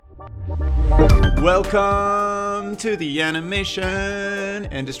Welcome to the Animation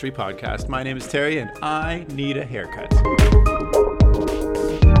Industry Podcast. My name is Terry and I need a haircut.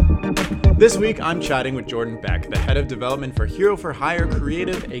 This week I'm chatting with Jordan Beck, the head of development for Hero for Hire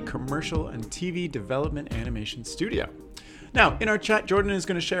Creative, a commercial and TV development animation studio. Now, in our chat, Jordan is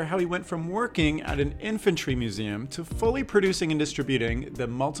going to share how he went from working at an infantry museum to fully producing and distributing the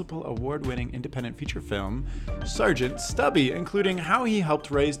multiple award-winning independent feature film, Sergeant Stubby, including how he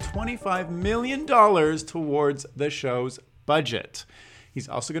helped raise $25 million towards the show's budget. He's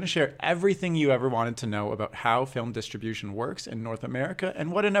also going to share everything you ever wanted to know about how film distribution works in North America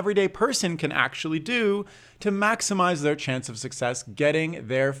and what an everyday person can actually do to maximize their chance of success getting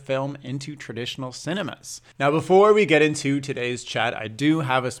their film into traditional cinemas. Now, before we get into today's chat, I do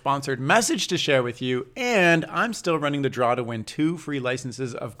have a sponsored message to share with you, and I'm still running the draw to win 2 free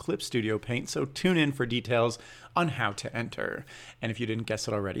licenses of Clip Studio Paint, so tune in for details on how to enter. And if you didn't guess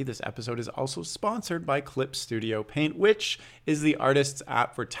it already, this episode is also sponsored by Clip Studio Paint, which is the artist's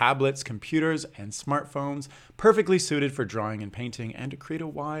app for tablets, computers, and smartphones, perfectly suited for drawing and painting and to create a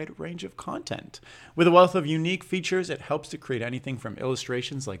wide range of content. With a wealth of unique features, it helps to create anything from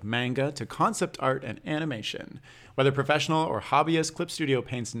illustrations like manga to concept art and animation. Whether professional or hobbyist, Clip Studio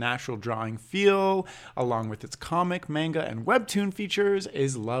Paint's natural drawing feel, along with its comic, manga, and webtoon features,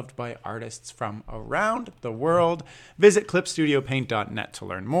 is loved by artists from around the world. Visit clipstudiopaint.net to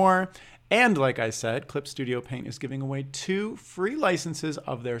learn more. And like I said, Clip Studio Paint is giving away 2 free licenses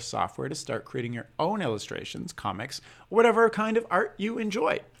of their software to start creating your own illustrations, comics, or whatever kind of art you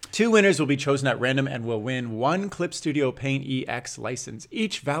enjoy. 2 winners will be chosen at random and will win 1 Clip Studio Paint EX license,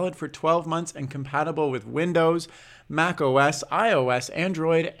 each valid for 12 months and compatible with Windows, Mac OS, iOS,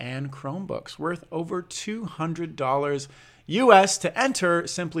 Android, and Chromebooks, worth over $200 US. To enter,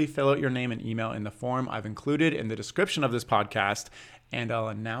 simply fill out your name and email in the form I've included in the description of this podcast, and I'll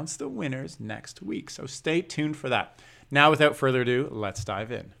announce the winners next week. So stay tuned for that. Now, without further ado, let's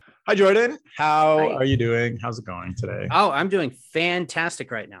dive in. Hi, Jordan. How are you doing? How's it going today? Oh, I'm doing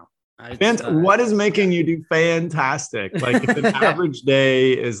fantastic right now. What is making you do fantastic? Like, if an average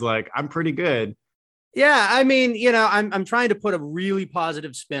day is like, I'm pretty good. Yeah, I mean, I'm trying to put a really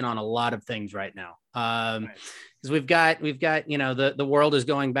positive spin on a lot of things right now. Because we've got, the world is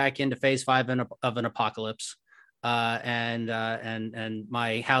going back into phase 5 of an apocalypse. And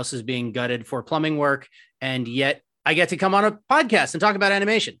my house is being gutted for plumbing work, and yet I get to come on a podcast and talk about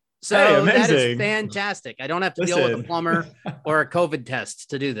animation. So that is fantastic. I don't have to deal with a plumber or a COVID test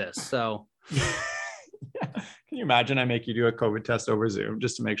to do this. So can you imagine I make you do a COVID test over Zoom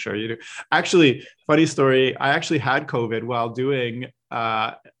just to make sure you do? Actually, funny story. I actually had COVID while doing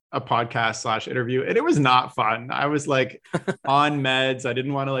a podcast / interview, and it was not fun. I was like on meds. I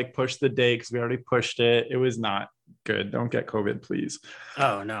didn't want to like push the date because we already pushed it. It was not good. Don't get COVID, please.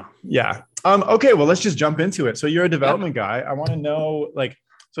 Oh no. Yeah. Okay. Well, let's just jump into it. So you're a development guy. I want to know, like,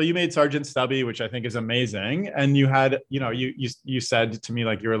 so you made Sergeant Stubby, which I think is amazing. And you had, you said to me,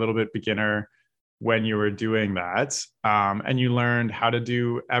 like, you're a little bit beginner when you were doing that. And you learned how to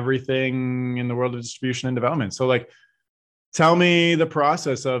do everything in the world of distribution and development. So like, tell me the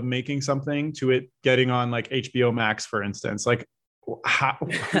process of making something to it getting on like HBO Max, for instance. Like,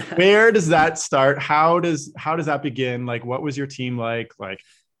 where does that start? How does that begin? Like, what was your team like,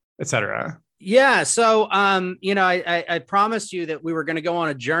 et cetera? Yeah. So, I promised you that we were going to go on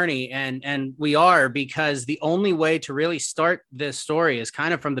a journey, and we are, because the only way to really start this story is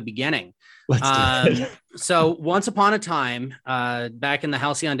kind of from the beginning. Let's do it. So once upon a time, back in the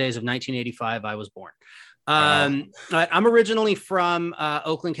halcyon days of 1985, I was born. I'm originally from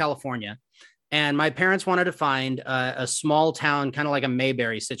Oakland, California, and my parents wanted to find a small town, kind of like a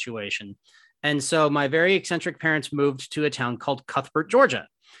Mayberry situation. And so my very eccentric parents moved to a town called Cuthbert, Georgia,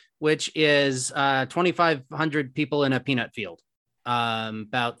 which is 2,500 people in a peanut field,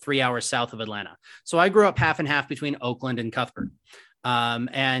 about 3 hours south of Atlanta. So I grew up half and half between Oakland and Cuthbert.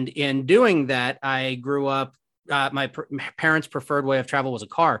 And in doing that, I grew up, my parents' preferred way of travel was a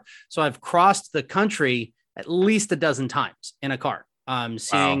car. So I've crossed the country at least a dozen times in a car,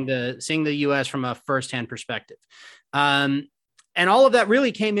 seeing the U.S. from a firsthand perspective. And all of that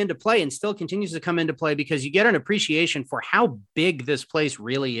really came into play and still continues to come into play, because you get an appreciation for how big this place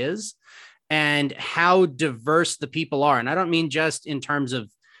really is and how diverse the people are. And I don't mean just in terms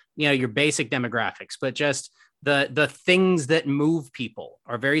of, your basic demographics, but just the things that move people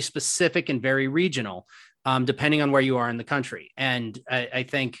are very specific and very regional, depending on where you are in the country. And I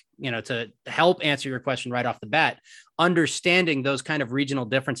think, to help answer your question right off the bat, understanding those kind of regional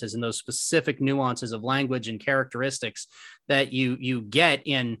differences and those specific nuances of language and characteristics that you get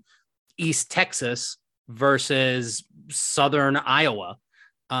in East Texas versus Southern Iowa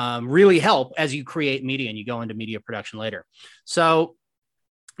really help as you create media and you go into media production later. So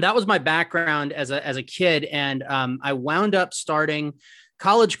that was my background as a kid. And I wound up starting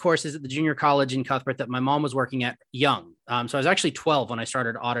college courses at the junior college in Cuthbert that my mom was working at young. So I was actually 12 when I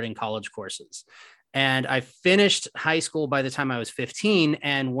started auditing college courses. And I finished high school by the time I was 15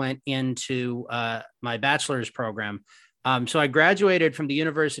 and went into my bachelor's program. So I graduated from the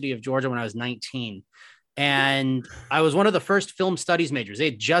University of Georgia when I was 19. And I was one of the first film studies majors. They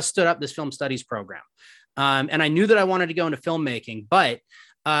had just stood up this film studies program. And I knew that I wanted to go into filmmaking, but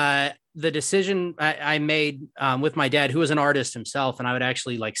the decision I made with my dad, who was an artist himself, and I would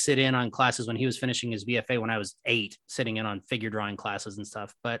actually like sit in on classes when he was finishing his BFA when I was 8, sitting in on figure drawing classes and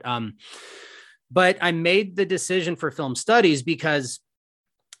stuff. But I made the decision for film studies because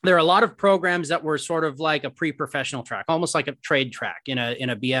there are a lot of programs that were sort of like a pre-professional track, almost like a trade track in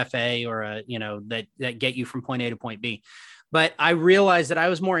a BFA or that get you from point A to point B. But I realized that I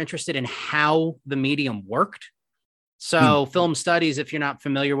was more interested in how the medium worked. So film studies, if you're not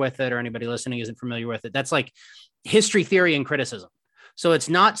familiar with it or anybody listening isn't familiar with it, that's like history, theory, and criticism. So it's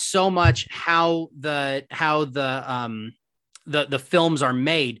not so much how the films are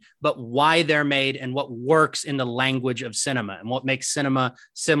made, but why they're made and what works in the language of cinema and what makes cinema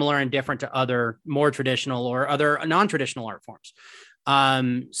similar and different to other more traditional or other non-traditional art forms.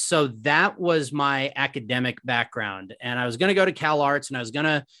 So that was my academic background, and I was going to go to Cal Arts, and I was going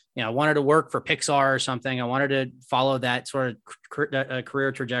to, I wanted to work for Pixar or something. I wanted to follow that sort of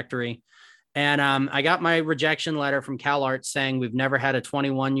career trajectory. And I got my rejection letter from Cal Arts saying, we've never had a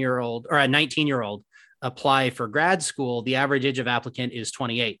 21-year-old or a 19-year-old apply for grad school. The average age of applicant is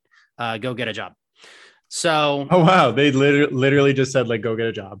 28. Go get a job. So, oh, wow. They literally just said, like, go get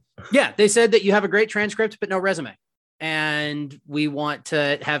a job. Yeah. They said that you have a great transcript, but no resume. And we want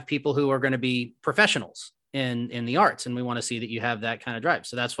to have people who are going to be professionals in the arts. And we want to see that you have that kind of drive.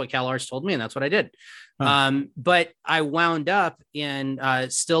 So that's what Cal Arts told me. And that's what I did. Huh. But I wound up in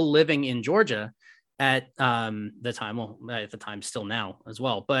still living in Georgia at the time. Well, at the time, still now as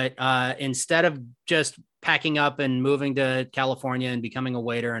well. But instead of just packing up and moving to California and becoming a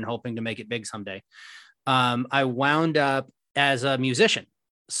waiter and hoping to make it big someday, I wound up as a musician.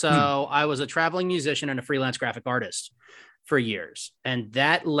 So I was a traveling musician and a freelance graphic artist for years. And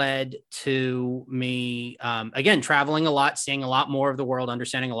that led to me, again, traveling a lot, seeing a lot more of the world,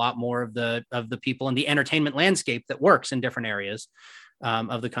 understanding a lot more of the people in the entertainment landscape that works in different areas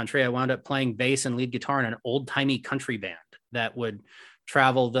of the country. I wound up playing bass and lead guitar in an old-timey country band that would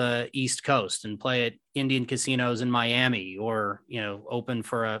travel the East Coast and play at Indian casinos in Miami, or, open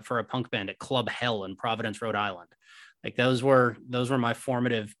for a punk band at Club Hell in Providence, Rhode Island. Like those were my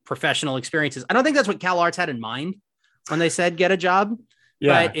formative professional experiences. I don't think that's what Cal Arts had in mind when they said get a job,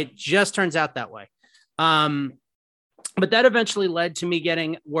 but it just turns out that way. But that eventually led to me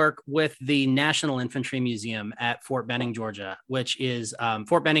getting work with the National Infantry Museum at Fort Benning, Georgia, which is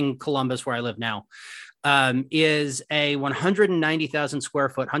Fort Benning, Columbus, where I live now, is a 190,000 square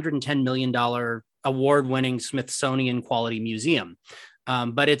foot, $110 million award-winning Smithsonian quality museum.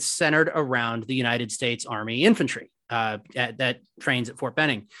 But it's centered around the United States Army Infantry that trains at Fort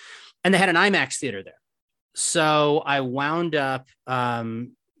Benning. And they had an IMAX theater there. So I wound up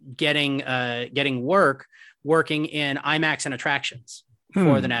getting working in IMAX and attractions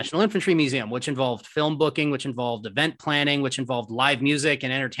for the National Infantry Museum, which involved film booking, which involved event planning, which involved live music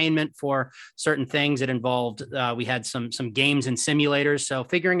and entertainment for certain things. It involved, we had some games and simulators. So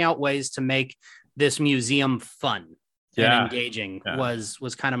figuring out ways to make this museum fun and engaging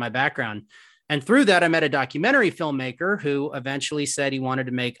was kind of my background. And through that, I met a documentary filmmaker who eventually said he wanted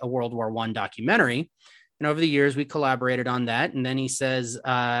to make a World War I documentary. And over the years, we collaborated on that. And then he says,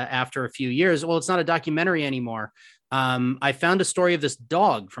 after a few years, well, it's not a documentary anymore. I found a story of this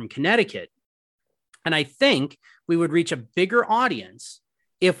dog from Connecticut. And I think we would reach a bigger audience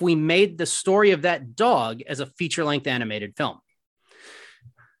if we made the story of that dog as a feature-length animated film.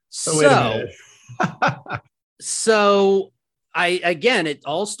 So it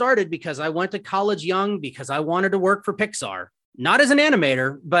all started because I went to college young, because I wanted to work for Pixar, not as an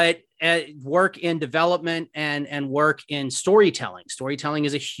animator, but work in development and work in storytelling. Storytelling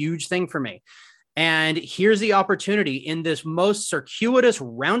is a huge thing for me. And here's the opportunity in this most circuitous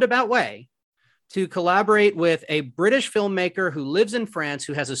roundabout way to collaborate with a British filmmaker who lives in France,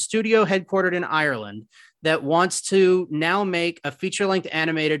 who has a studio headquartered in Ireland, that wants to now make a feature-length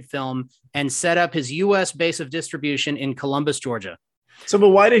animated film and set up his U.S. base of distribution in Columbus, Georgia. So, but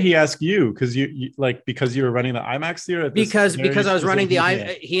why did he ask you? Because you were running the IMAX theater? Because I was running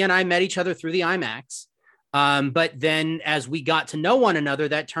he and I met each other through the IMAX. But then as we got to know one another,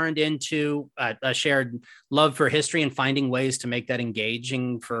 that turned into a shared love for history and finding ways to make that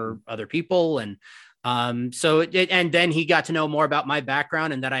engaging for other people. And and then he got to know more about my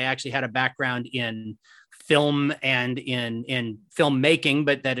background, and that I actually had a background in film and in filmmaking,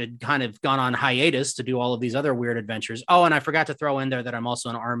 but that had kind of gone on hiatus to do all of these other weird adventures. Oh, and I forgot to throw in there that I'm also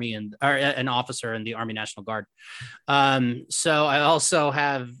an officer in the Army National Guard. So I also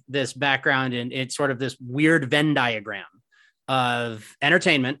have this background in it's sort of this weird Venn diagram of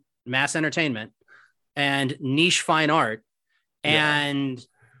entertainment, mass entertainment, and niche fine art, and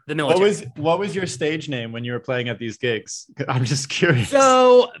the military. What was your stage name when you were playing at these gigs? I'm just curious.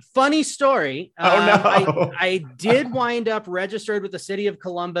 So, funny story. No. I did wind up registered with the city of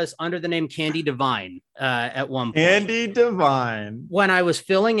Columbus under the name Candy Divine at one point. Candy Divine. When I was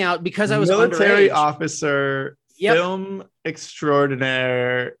filling out, because I was military underage. Officer, film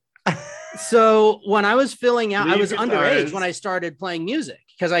extraordinaire. So when I was filling out, I was underage when I started playing music,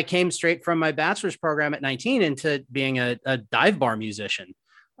 because I came straight from my bachelor's program at 19 into being a dive bar musician.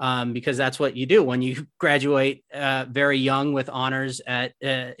 Because that's what you do when you graduate very young with honors in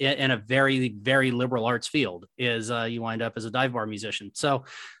a very, very liberal arts field, is you wind up as a dive bar musician. So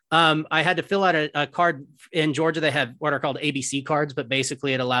I had to fill out a card. In Georgia, they have what are called ABC cards, but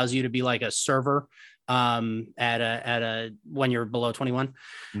basically it allows you to be like a server when you're below 21.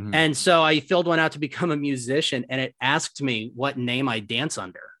 Mm-hmm. And so I filled one out to become a musician, and it asked me what name I dance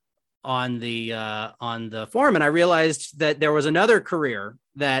under on the form, and I realized that there was another career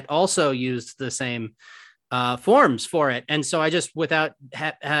that also used the same forms for it, and so I just, without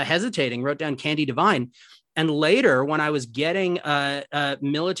hesitating, wrote down Candy Divine. And later, when I was getting a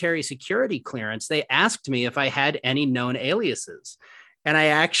military security clearance, they asked me if I had any known aliases, and I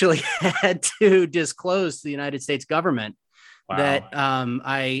actually had to disclose to the United States government that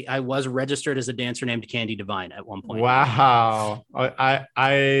I was registered as a dancer named Candy Divine at one point. Wow.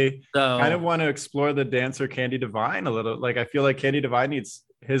 I kind of want to explore the dancer Candy Divine a little. Like, I feel like Candy Divine needs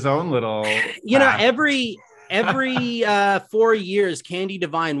his own little every 4 years Candy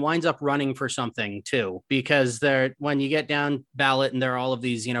Divine winds up running for something too, because when you get down ballot and there are all of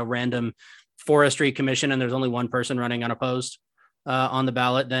these random forestry commission and there's only one person running unopposed on the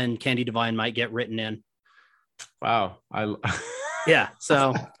ballot, then Candy Divine might get written in. Wow. Yeah.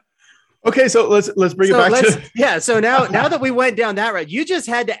 So okay, so let's bring it back to So now that we went down that road, you just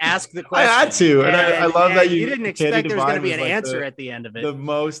had to ask the question. I had to, and I love that you didn't expect there was going to be an answer at the end of it. The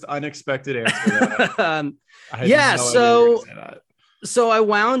most unexpected answer. So I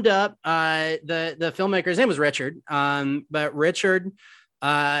wound up the filmmaker's name was Richard, but Richard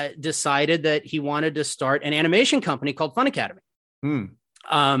decided that he wanted to start an animation company called Fun Academy.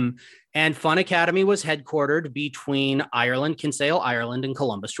 And Fun Academy was headquartered between Kinsale, Ireland, and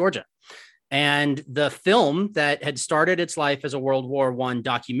Columbus, Georgia. And the film that had started its life as a World War I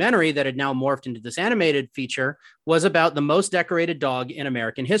documentary that had now morphed into this animated feature was about the most decorated dog in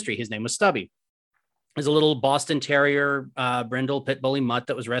American history. His name was Stubby. He was a little Boston Terrier, brindle pit bully mutt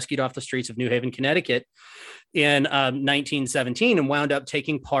that was rescued off the streets of New Haven, Connecticut in 1917 and wound up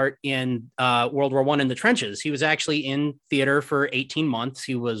taking part in World War I in the trenches. He was actually in theater for 18 months.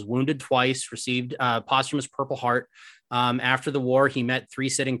 He was wounded twice, received posthumous Purple Heart. After the war, he met 3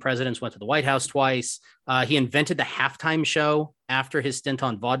 sitting presidents, went to the White House twice. He invented the halftime show after his stint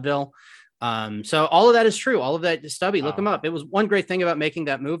on vaudeville. So all of that is true. All of that, Stubby, look him up. It was one great thing about making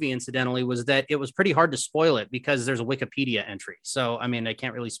that movie, incidentally, was that it was pretty hard to spoil it because there's a Wikipedia entry. So, I mean, I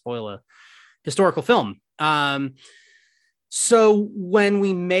can't really spoil a historical film. So when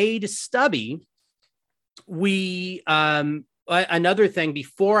we made Stubby, another thing,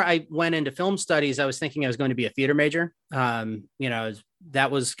 before I went into film studies, I was thinking I was going to be a theater major.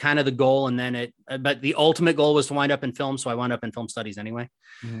 That was kind of the goal. And then but the ultimate goal was to wind up in film. So I wound up in film studies anyway.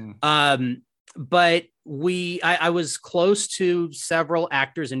 But I was close to several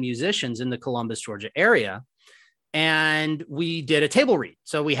actors and musicians in the Columbus, Georgia area. And we did a table read.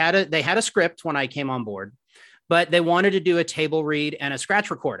 So they had a script when I came on board, but they wanted to do a table read and a scratch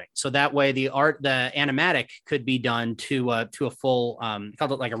recording. So that way the animatic could be done to a full,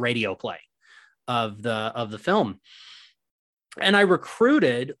 called it like a radio play of the film. And I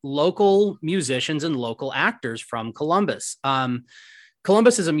recruited local musicians and local actors from Columbus.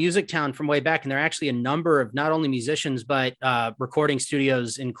 Columbus is a music town from way back, and there are actually a number of not only musicians, but recording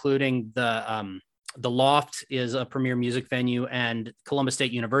studios, including the Loft is a premier music venue, and Columbus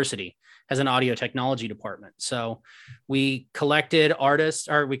State University has an audio technology department. So we collected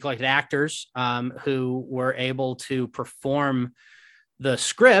actors who were able to perform the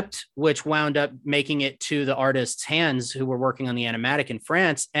script, which wound up making it to the artist's hands who were working on the animatic in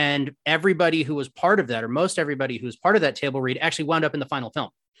France. And everybody who was part of that, or most everybody who was part of that table read, actually wound up in the final film.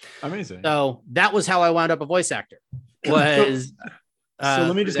 Amazing. So that was how I wound up a voice actor. Was so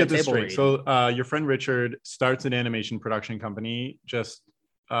let me just get this straight. Read. So your friend Richard starts an animation production company just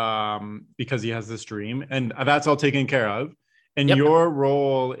because he has this dream, and that's all taken care of. And your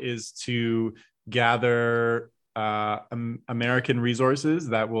role is to gather American resources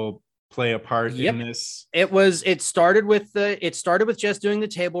that will play a part in this. It started with just doing the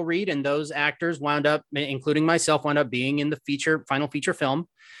table read, and those actors wound up, including myself, wound up being in the final feature film.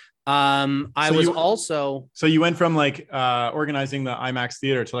 So you went from like organizing the IMAX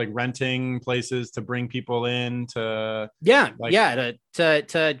theater to like renting places to bring people in to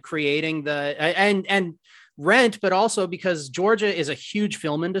to creating and rent, but also because Georgia is a huge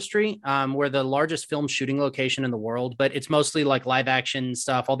film industry. We're the largest film shooting location in the world, but it's mostly like live action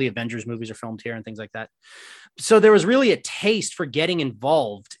stuff. All the Avengers movies are filmed here and things like that. So there was really a taste for getting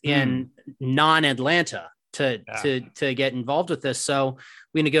involved in non-Atlanta to get involved with this. So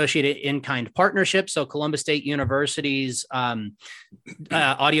we negotiated in-kind partnerships. So Columbus State University's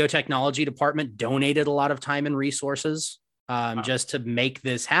audio technology department donated a lot of time and resources just to make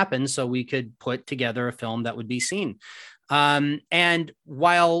this happen so we could put together a film that would be seen. And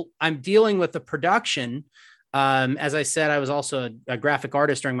while I'm dealing with the production, as I said, I was also a graphic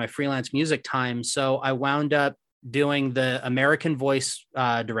artist during my freelance music time. So I wound up doing the American voice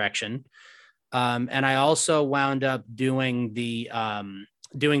direction. And I also wound up doing the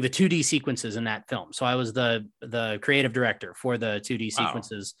 2D sequences in that film. So I was the creative director for the 2D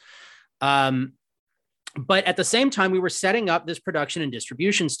sequences. But at the same time, we were setting up this production and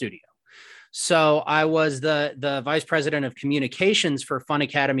distribution studio. So I was the vice president of communications for Fun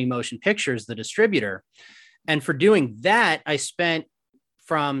Academy Motion Pictures, the distributor. And for doing that, I spent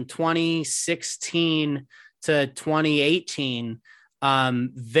from 2016 to 2018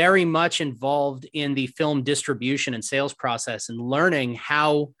 very much involved in the film distribution and sales process and learning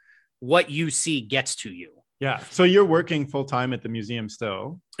how what you see gets to you. Yeah. So you're working full time at the museum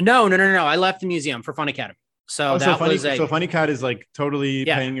still? No. I left the museum for Fun Academy. So Funny Cat is like totally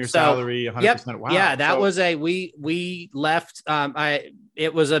paying your salary 100%. Wow. Yeah, that was we left.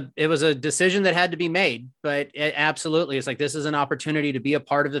 It was a decision that had to be made, but absolutely, it's like, this is an opportunity to be a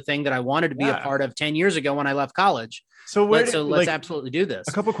part of the thing that I wanted to be a part of 10 years ago when I left college. So let's absolutely do this.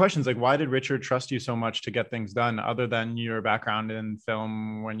 A couple of questions, like, why did Richard trust you so much to get things done, other than your background in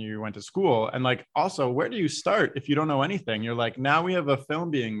film when you went to school? And like, also, where do you start if you don't know anything? You're like, now we have a film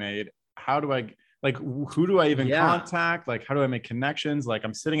being made. How do I, like, who do I even contact? Like, how do I make connections? Like,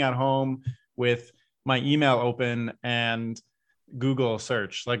 I'm sitting at home with my email open and Google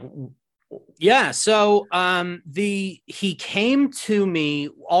search. Like, so he came to me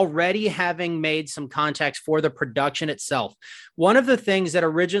already having made some contacts for the production itself. One of the things that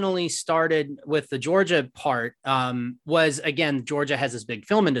originally started with the Georgia part was, again, Georgia has this big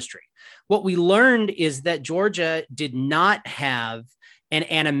film industry. What we learned is that Georgia did not have an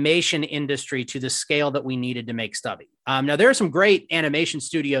animation industry to the scale that we needed to make Stubby. Now, there are some great animation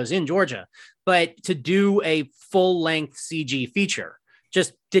studios in Georgia, but to do a full-length CG feature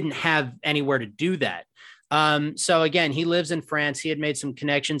just didn't have anywhere to do that. So again, he lives in France. He had made some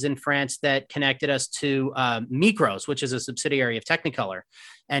connections in France that connected us to Micros, which is a subsidiary of Technicolor.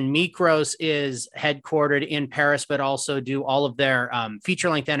 And Micros is headquartered in Paris, but also do all of their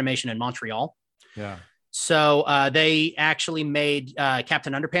feature-length animation in Montreal. Yeah. So they actually made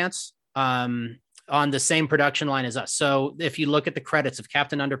Captain Underpants on the same production line as us. So if you look at the credits of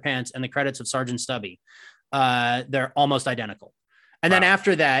Captain Underpants and the credits of Sergeant Stubby, they're almost identical. And then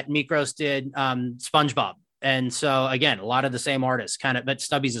after that, Micros did SpongeBob. And so again, a lot of the same artists but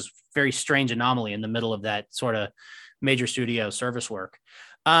Stubby's is very strange anomaly in the middle of that sort of major studio service work.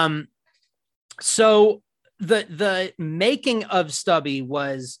 So the making of Stubby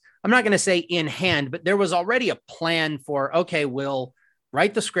was, I'm not going to say in hand, but there was already a plan for, okay, we'll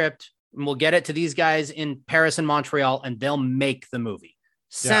write the script and we'll get it to these guys in Paris and Montreal and they'll make the movie.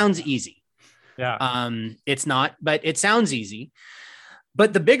 Sounds easy. Yeah. It's not, but it sounds easy.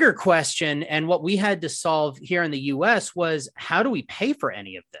 But the bigger question, and what we had to solve here in the US, was, how do we pay for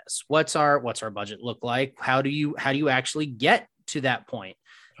any of this? What's our budget look like? How do you actually get to that point?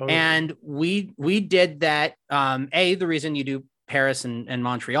 Totally. And we did that. The reason you do Paris and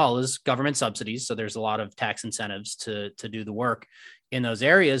Montreal is government subsidies. So there's a lot of tax incentives to do the work in those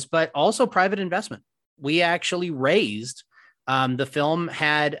areas, but also private investment. We actually raised, the film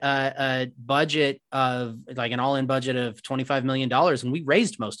had a budget of like an all-in budget of $25 million. And we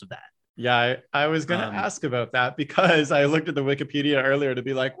raised most of that. Yeah, I was going to ask about that because I looked at the Wikipedia earlier to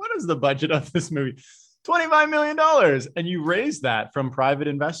be like, what is the budget of this movie? $25 million. And you raised that from private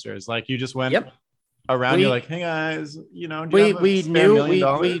investors. Like you just went around, you're like, hey guys, you know, do you have a spare $1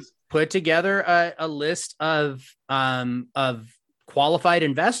 million? We put together a list of qualified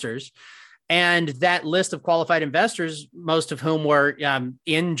investors. And that list of qualified investors, most of whom were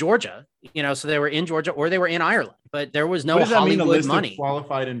in Georgia, you know, so they were in Georgia or they were in Ireland, but there was no Hollywood money.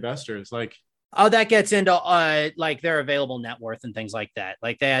 Qualified investors, like, oh, that gets into like their available net worth and things like that.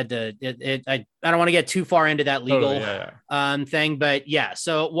 Like they had to. I don't want to get too far into that legal thing, but yeah.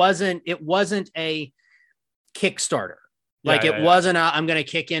 So it wasn't a Kickstarter. Like it wasn't I'm going to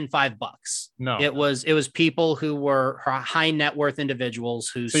kick in $5. No, it was people who were high net worth individuals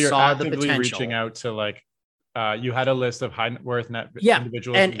who saw the potential. Reaching out to like, you had a list of high net worth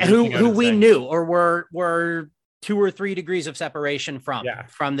individuals and who we knew or were 2 or 3 degrees of separation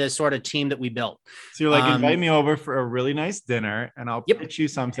from this sort of team that we built. So you're like, invite me over for a really nice dinner and I'll pitch you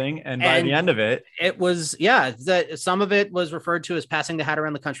something. And by the end of it, it was, some of it was referred to as passing the hat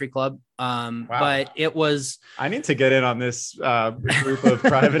around the country club. But it was, I need to get in on this group of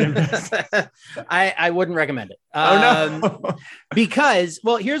private investors. I wouldn't recommend it. Because,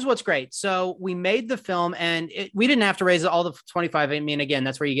 well, here's what's great. So we made the film and we didn't have to raise all the 25. I mean, again,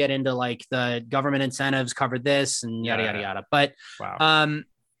 that's where you get into like the government incentives covered this and yada, yada, yada. But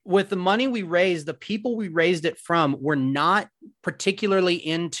with the money we raised, the people we raised it from were not particularly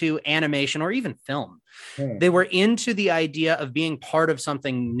into animation or even film. They were into the idea of being part of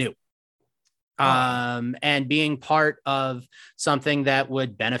something new. And being part of something that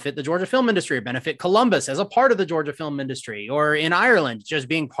would benefit the Georgia film industry or benefit Columbus as a part of the Georgia film industry, or in Ireland, just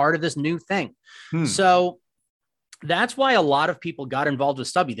being part of this new thing. So that's why a lot of people got involved with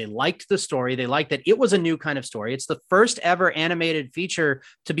Stubby. They liked the story. They liked that it was a new kind of story. It's the first ever animated feature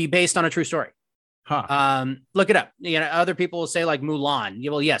to be based on a true story. Look it up. You know, other people will say like Mulan.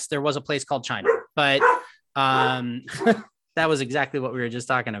 Well, yes, there was a place called China, but that was exactly what we were just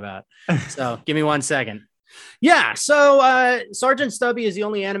talking about. So give me 1 second. Yeah. So Sergeant Stubby is the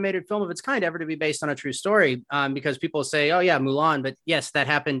only animated film of its kind ever to be based on a true story, because people say, oh yeah, Mulan, but yes, that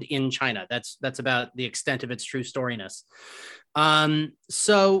happened in China. That's about the extent of its true storiness.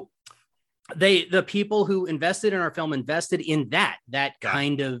 So the people who invested in our film invested in that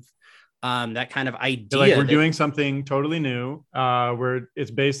kind of idea. Like we're doing something totally new.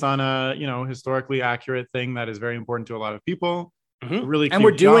 It's based on a, historically accurate thing that is very important to a lot of people. Really, and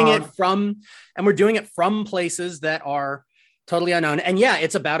we're doing it from places that are totally unknown. And yeah,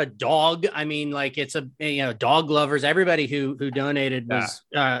 it's about a dog. I mean, like it's dog lovers. Everybody who donated was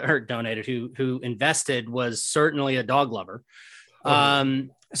who invested was certainly a dog lover.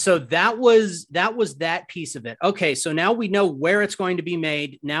 So that was that piece of it. Okay, so now we know where it's going to be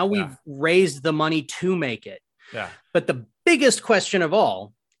made. Now we've raised the money to make it. Yeah. But the biggest question of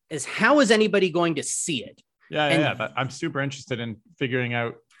all is, how is anybody going to see it? But I'm super interested in figuring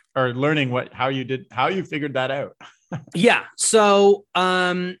out or learning how you figured that out. So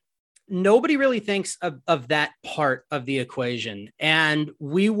nobody really thinks of that part of the equation. And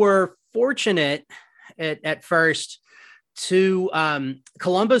we were fortunate at first to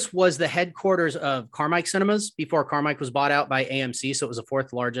Columbus was the headquarters of Carmike Cinemas before Carmike was bought out by AMC. So it was the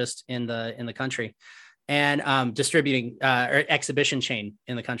 4th largest in the country, and distributing or exhibition chain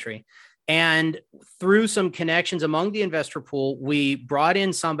in the country. And through some connections among the investor pool, we brought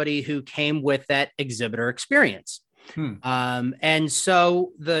in somebody who came with that exhibitor experience. And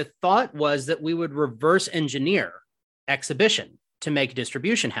so the thought was that we would reverse engineer exhibition to make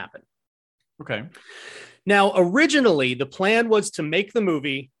distribution happen. Okay. Now, originally, the plan was to make the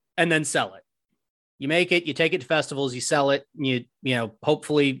movie and then sell it. You make it, you take it to festivals, you sell it, you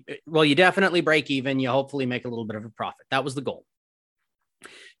hopefully, you definitely break even, you hopefully make a little bit of a profit. That was the goal.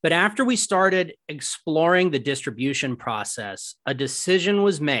 But after we started exploring the distribution process, a decision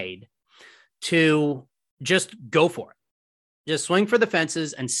was made to just go for it. Just swing for the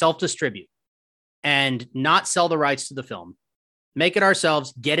fences and self-distribute and not sell the rights to the film. Make it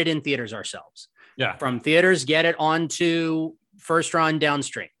ourselves, get it in theaters ourselves. Yeah. From theaters, get it onto first run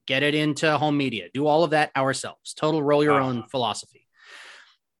downstream, get it into home media, do all of that ourselves. Total roll your own philosophy.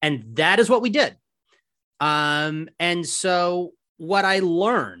 And that is what we did. And so what I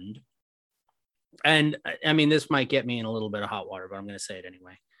learned, and I mean, this might get me in a little bit of hot water, but I'm going to say it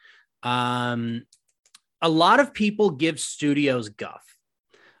anyway. A lot of people give studios guff.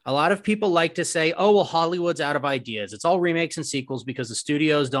 A lot of people like to say, oh, well, Hollywood's out of ideas. It's all remakes and sequels because the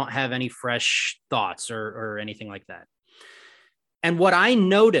studios don't have any fresh thoughts or anything like that. And what I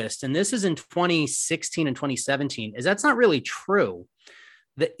noticed, and this is in 2016 and 2017, is that's not really true.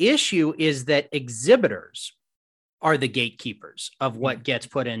 The issue is that exhibitors are the gatekeepers of what gets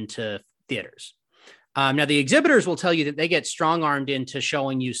put into theaters. Now, the exhibitors will tell you that they get strong-armed into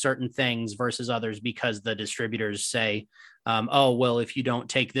showing you certain things versus others because the distributors say, oh, well, if you don't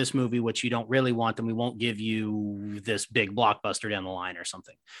take this movie, which you don't really want, then we won't give you this big blockbuster down the line or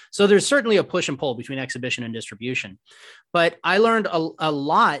something. So there's certainly a push and pull between exhibition and distribution. But I learned a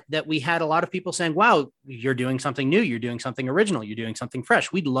lot that we had a lot of people saying, wow, you're doing something new. You're doing something original. You're doing something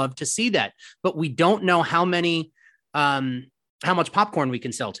fresh. We'd love to see that. But we don't know how much popcorn we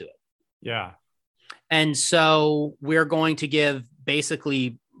can sell to it. Yeah. And so we're going to give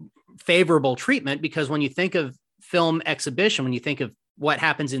basically favorable treatment because when you think of film exhibition, when you think of what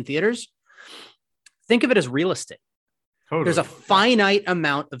happens in theaters, think of it as real estate. Totally. There's a finite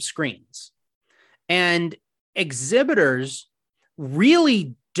amount of screens. And exhibitors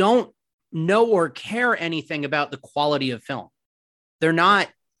really don't know or care anything about the quality of film. They're not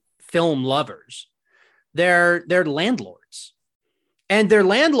film lovers. They're landlords. And they're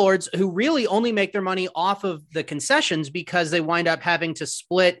landlords who really only make their money off of the concessions because they wind up having to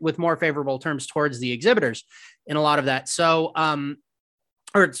split with more favorable terms towards the exhibitors in a lot of that. So,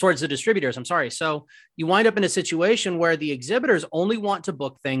 or towards the distributors, I'm sorry. So you wind up in a situation where the exhibitors only want to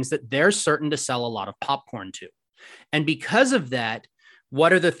book things that they're certain to sell a lot of popcorn to. And because of that,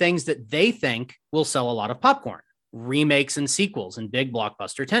 what are the things that they think will sell a lot of popcorn? Remakes and sequels and big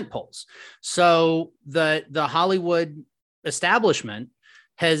blockbuster tentpoles. So the Hollywood establishment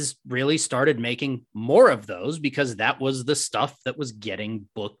has really started making more of those because that was the stuff that was getting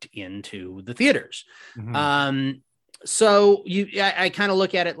booked into the theaters. Mm-hmm. So I kind of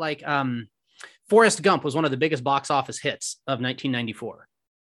look at it like Forrest Gump was one of the biggest box office hits of 1994.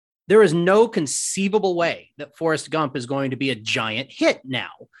 There is no conceivable way that Forrest Gump is going to be a giant hit now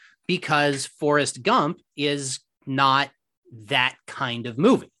because Forrest Gump is not that kind of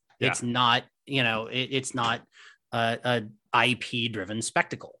movie. Yeah. It's not, it's not a IP driven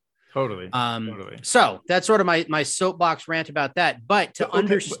spectacle. Totally. So that's sort of my soapbox rant about that. But to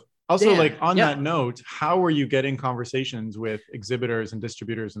understand. Also, like on that note, how were you getting conversations with exhibitors and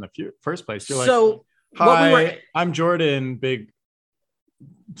distributors in the first place? You're like, hi, I'm Jordan, big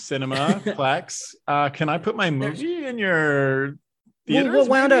cinema plex. Can I put my movie in your theaters? What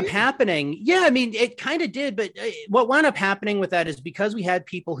wound up happening? Yeah, I mean, it kind of did. But what wound up happening with that is because we had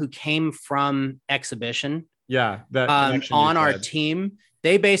people who came from exhibition. Yeah, that on our team,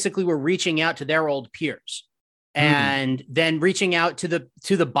 they basically were reaching out to their old peers and then reaching out to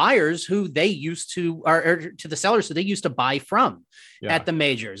the buyers who they used to, or to the sellers who they used to buy from at the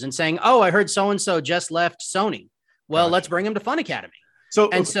majors and saying, oh, I heard so-and-so just left Sony. Well, let's bring them to Fun Academy. So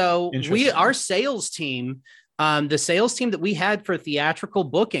our sales team, the sales team that we had for theatrical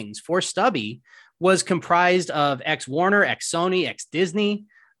bookings for Stubby was comprised of ex-Warner, ex-Sony, ex-Disney,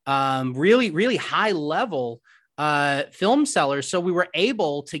 really, really high level film sellers. So we were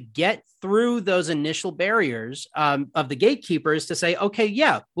able to get through those initial barriers of the gatekeepers to say, okay,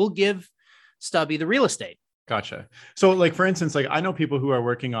 yeah, we'll give Stubby the real estate. Gotcha. So like, for instance, like I know people who are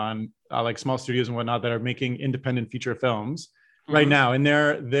working on like small studios and whatnot that are making independent feature films right now. And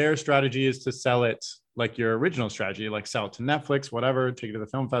their strategy is to sell it like your original strategy, like sell it to Netflix, whatever, take it to the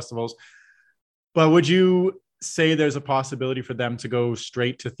film festivals. But would you say there's a possibility for them to go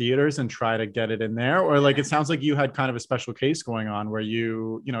straight to theaters and try to get it in there? Or like, it sounds like you had kind of a special case going on where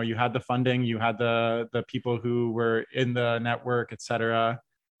you had the funding, you had the people who were in the network, et cetera.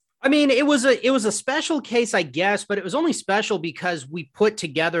 I mean, it was a special case, I guess, but it was only special because we put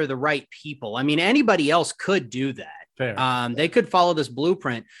together the right people. I mean, anybody else could do that. Fair. They could follow this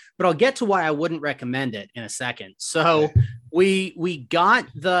blueprint, but I'll get to why I wouldn't recommend it in a second. So we got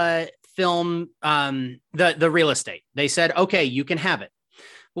the film, the real estate. They said, okay, you can have it.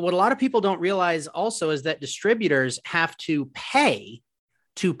 But what a lot of people don't realize also is that distributors have to pay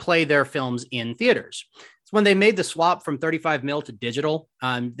to play their films in theaters. It's when they made the swap from 35 mil to digital,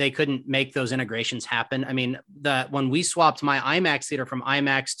 they couldn't make those integrations happen. I mean, when we swapped my IMAX theater from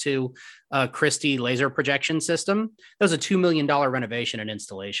IMAX to a Christie laser projection system, that was a $2 million renovation and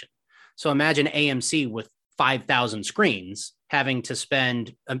installation. So imagine AMC with 5,000 screens having to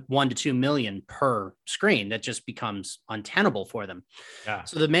spend $1 to $2 million per screen. That just becomes untenable for them. Yeah.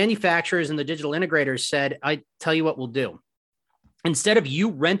 So the manufacturers and the digital integrators said, I tell you what we'll do. Instead of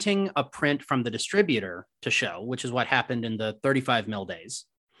you renting a print from the distributor to show, which is what happened in the 35 mil days,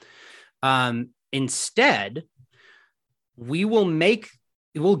 instead, we'll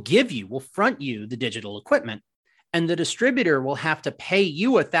front you the digital equipment, and the distributor will have to pay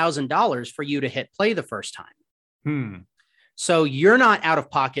you $1,000 for you to hit play the first time. So you're not out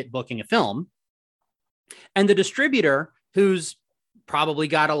of pocket booking a film, and the distributor, who's probably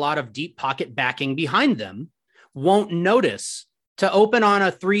got a lot of deep pocket backing behind them, won't notice to open on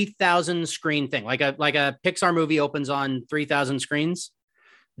a 3,000 screen thing, like a Pixar movie opens on 3,000 screens.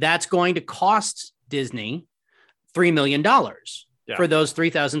 That's going to cost Disney $3 million for those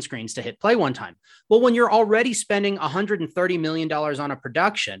 3,000 screens to hit play one time. Well, when you're already spending $130 million on a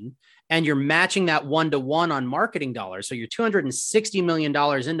production and you're matching that 1-to-1 on marketing dollars, so you're $260 million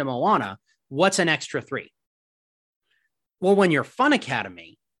into Moana, what's an extra $3? Well, when you're Fun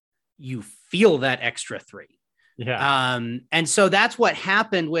Academy, you feel that extra $3. Yeah. And so that's what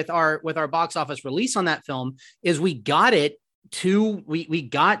happened with our box office release on that film is we got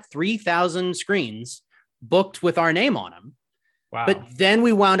 3,000 screens booked with our name on them. Wow. But then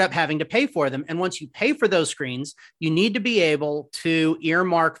we wound up having to pay for them. And once you pay for those screens, you need to be able to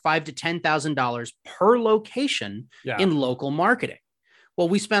earmark $5,000 to $10,000 per location in local marketing. Well,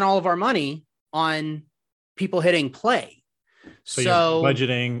 we spent all of our money on people hitting play. So you're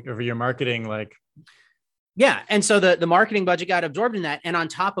budgeting over your marketing, like. Yeah. And so the marketing budget got absorbed in that. And on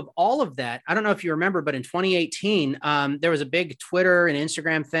top of all of that, I don't know if you remember, but in 2018, there was a big Twitter and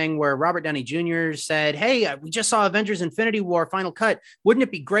Instagram thing where Robert Downey Jr. said, hey, we just saw Avengers Infinity War Final Cut. Wouldn't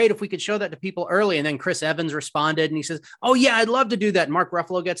it be great if we could show that to people early? And then Chris Evans responded and he says, oh, yeah, I'd love to do that. And Mark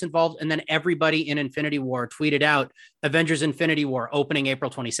Ruffalo gets involved. And then everybody in Infinity War tweeted out Avengers Infinity War opening April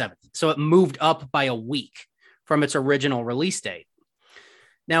 27th. So it moved up by a week from its original release date.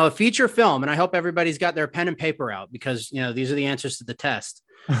 Now, a feature film, and I hope everybody's got their pen and paper out because, these are the answers to the test.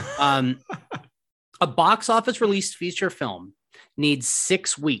 A box office released feature film needs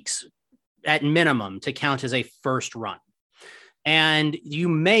 6 weeks at minimum to count as a first run. And you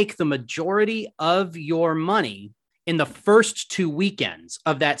make the majority of your money in the first 2 weekends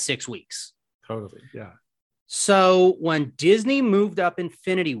of that 6 weeks. Totally. Yeah. So when Disney moved up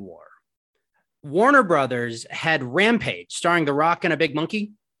Infinity War, Warner Brothers had Rampage starring The Rock and a big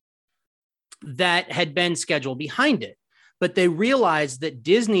monkey that had been scheduled behind it, but they realized that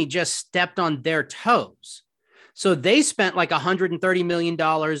Disney just stepped on their toes. So they spent like $130 million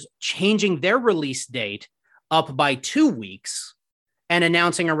changing their release date up by 2 weeks and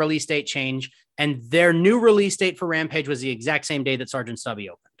announcing a release date change. And their new release date for Rampage was the exact same day that Sergeant Stubby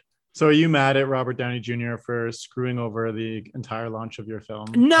opened. So are you mad at Robert Downey Jr. for screwing over the entire launch of your film?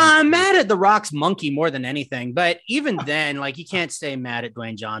 No, I'm mad at The Rock's monkey more than anything. But even then, like, you can't stay mad at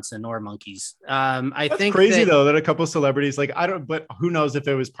Dwayne Johnson or monkeys. That's crazy though that a couple of celebrities, like, but who knows if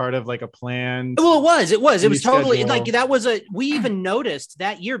it was part of like a plan? Well, it was totally like that was we even noticed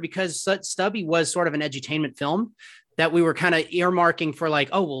that year because Stubby was sort of an edutainment film that we were kind of earmarking for like,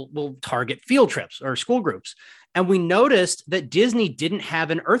 oh, we'll target field trips or school groups. And we noticed that Disney didn't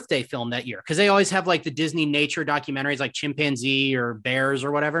have an Earth Day film that year because they always have like the Disney nature documentaries like Chimpanzee or Bears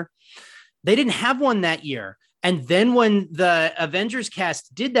or whatever. They didn't have one that year. And then when the Avengers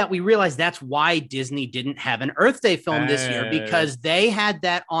cast did that, we realized that's why Disney didn't have an Earth Day film this year because they had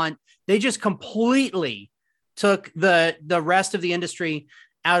that on. They just completely took the rest of the industry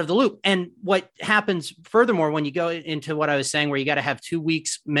out of the loop. And what happens furthermore, when you go into what I was saying, where you got to have 2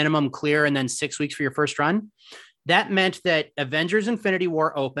 weeks minimum clear and then 6 weeks for your first run, that meant that Avengers Infinity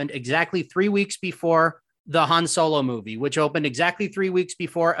War opened exactly 3 weeks before the Han Solo movie, which opened exactly 3 weeks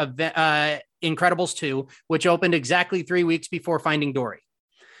before Incredibles 2, which opened exactly 3 weeks before Finding Dory.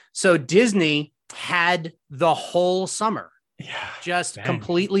 So Disney had the whole summer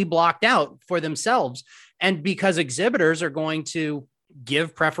completely blocked out for themselves. And because exhibitors are going to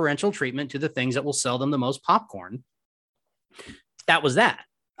give preferential treatment to the things that will sell them the most popcorn. That was that.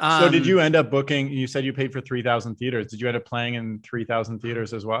 So did you end up booking, you said you paid for 3,000 theaters. Did you end up playing in 3,000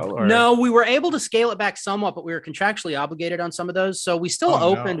 theaters as well? Or? No, we were able to scale it back somewhat, but we were contractually obligated on some of those. So we still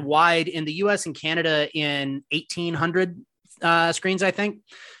opened wide in the US and Canada in 1,800 screens, I think.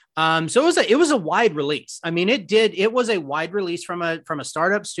 So it was a wide release. I mean, it was a wide release from a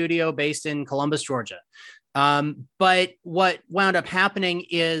startup studio based in Columbus, Georgia. But what wound up happening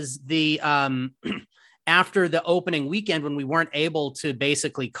is after the opening weekend, when we weren't able to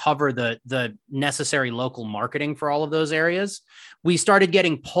basically cover the necessary local marketing for all of those areas, we started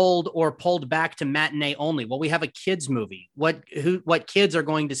getting pulled back to matinee only. Well, we have a kids movie. What kids are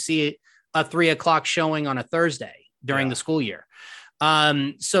going to see a 3:00 showing on a Thursday during the school year?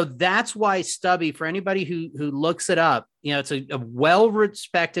 So that's why Stubby, for anybody who looks it up, it's a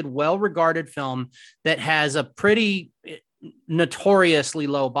well-respected, well-regarded film that has a pretty notoriously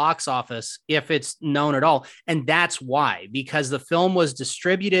low box office, if it's known at all. And that's why, because the film was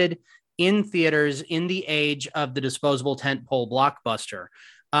distributed in theaters in the age of the disposable tentpole blockbuster.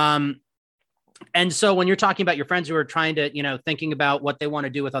 And so when you're talking about your friends who are trying to, thinking about what they want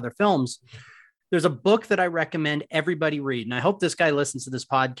to do with other films, There's a book that I recommend everybody read, and I hope this guy listens to this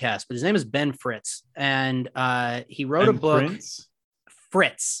podcast, but his name is Ben Fritz, and he wrote a book.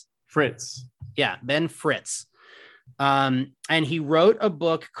 Fritz. Yeah, Ben Fritz. And he wrote a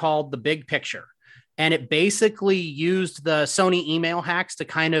book called The Big Picture. And it basically used the Sony email hacks to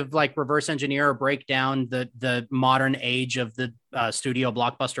kind of like reverse engineer or break down the modern age of the studio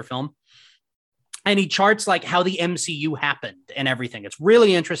blockbuster film. And he charts like how the MCU happened and everything. It's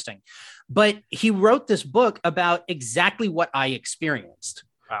really interesting. But he wrote this book about exactly what I experienced.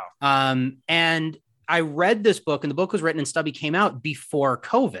 Wow. And I read this book, and the book was written and Stubby came out before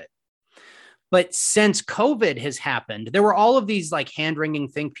COVID. But since COVID has happened, there were all of these like hand-wringing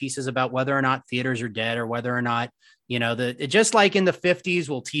think pieces about whether or not theaters are dead or whether or not, just like in the 50s,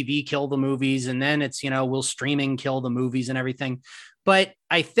 will TV kill the movies? And then it's, will streaming kill the movies and everything? But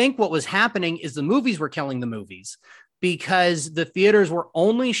I think what was happening is the movies were killing the movies because the theaters were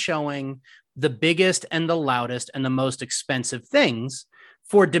only showing the biggest and the loudest and the most expensive things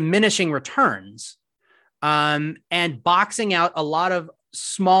for diminishing returns, and boxing out a lot of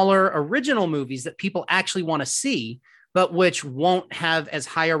smaller original movies that people actually want to see, but which won't have as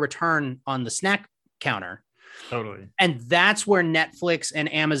high a return on the snack counter. Totally. And that's where Netflix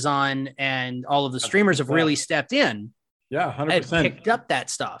and Amazon and all of the streamers have really stepped in. Yeah, 100%. And picked up that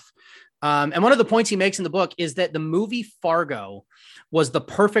stuff. And one of the points he makes in the book is that the movie Fargo was the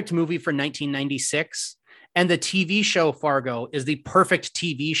perfect movie for 1996. And the TV show Fargo is the perfect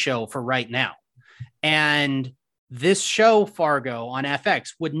TV show for right now. And this show, Fargo, on FX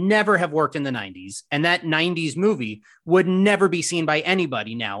would never have worked in the 90s. And that 90s movie would never be seen by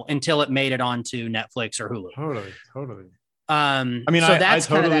anybody now until it made it onto Netflix or Hulu. Totally. I mean, so I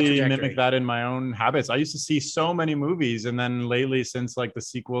totally mimic that in my own habits. I used to see so many movies. And then lately, since like the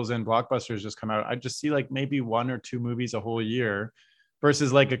sequels and blockbusters just come out, I just see like maybe 1 or 2 movies a whole year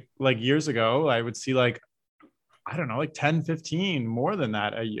versus like years ago, I would see like, I don't know, like 10, 15, more than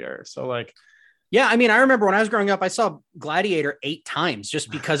that a year. So like, yeah, I mean, I remember when I was growing up, I saw Gladiator 8 times just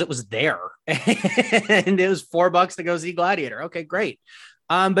because it was there. And it was $4 to go see Gladiator. Okay, great.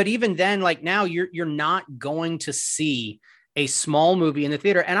 But even then, like now, you're not going to see a small movie in the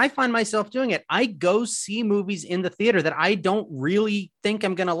theater. And I find myself doing it. I go see movies in the theater that I don't really think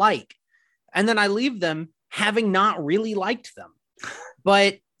I'm going to like. And then I leave them having not really liked them.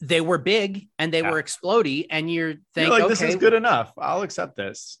 But they were big and they were explodey, and you're thinking, like, this is good enough. I'll accept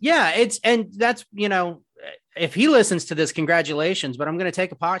this. Yeah, that's, if he listens to this, congratulations. But I'm going to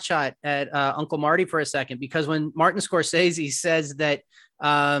take a pot shot at Uncle Marty for a second, because when Martin Scorsese says that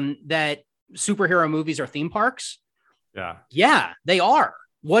that superhero movies are theme parks, yeah, they are.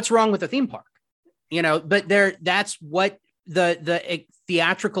 What's wrong with a theme park? But that's what the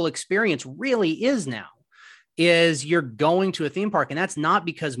theatrical experience really is now. Is you're going to a theme park, and that's not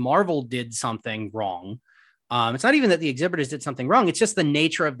because Marvel did something wrong. It's not even that the exhibitors did something wrong. It's just the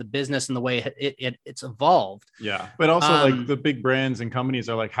nature of the business and the way it's evolved. Yeah. But also like the big brands and companies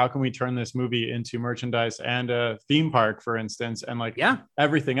are like, how can we turn this movie into merchandise and a theme park, for instance, and like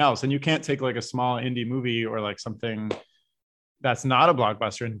everything else. And you can't take like a small indie movie or like something that's not a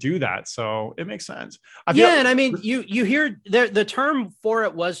blockbuster and do that. So it makes sense. And I mean, you hear the term for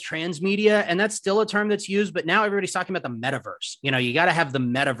it was transmedia, and that's still a term that's used, but now everybody's talking about the metaverse. You got to have the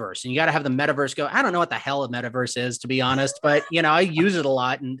metaverse, and you got to have the metaverse go. I don't know what the hell a metaverse is, to be honest, but I use it a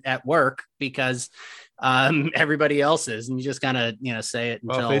lot at work because everybody else is, and you just kind of say it.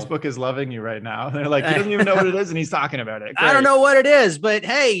 Well, Facebook is loving you right now. They're like, he doesn't even know what it is, and he's talking about it. Great. I don't know what it is, but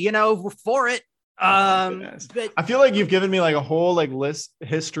hey, we're for it. But I feel like you've given me like a whole like list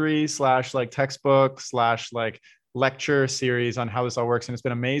history / like textbook / like lecture series on how this all works, and it's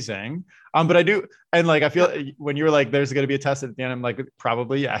been amazing. But I do, and like I feel when you were like, there's going to be a test at the end, I'm like,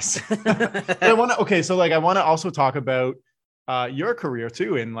 probably yes. I want to also talk about your career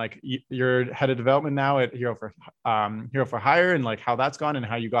too, and like you're head of development now at Hero for Hire, and like how that's gone and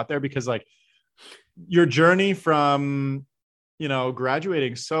how you got there, because like your journey from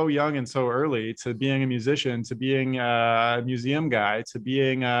graduating so young and so early to being a musician, to being a museum guy, to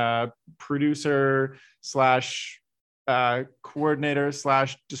being a producer / coordinator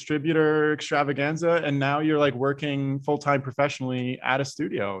 / distributor extravaganza. And now you're like working full-time professionally at a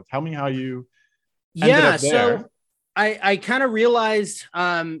studio. Tell me how you ended up there. So I kind of realized,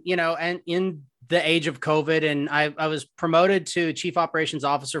 and in the age of COVID, and I was promoted to chief operations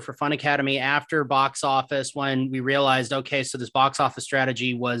officer for Fun Academy after box office, when we realized, okay, so this box office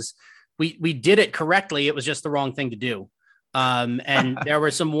strategy was, we did it correctly. It was just the wrong thing to do. And there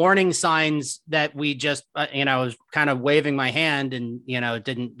were some warning signs that we just, I was kind of waving my hand and,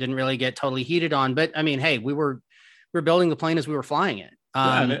 didn't really get totally heated on, but I mean, hey, we're building the plane as we were flying it.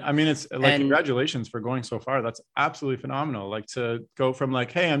 Yeah, and I mean, it's like, and congratulations for going so far. That's absolutely phenomenal. Like, to go from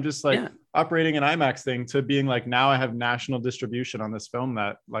like, hey, I'm just like operating an IMAX thing, to being like, now I have national distribution on this film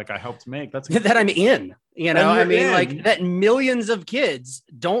that like I helped make. That's that I'm in, I mean, in. like that millions of kids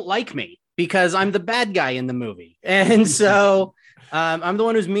don't like me because I'm the bad guy in the movie. And so I'm the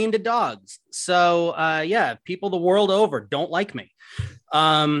one who's mean to dogs. So yeah, people the world over don't like me.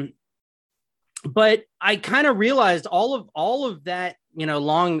 But I kind of realized all of that,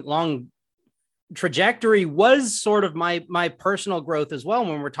 long trajectory was sort of my personal growth as well.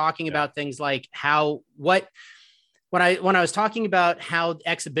 When we're talking about things like when I was talking about how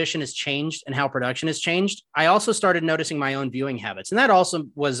exhibition has changed and how production has changed, I also started noticing my own viewing habits. And that also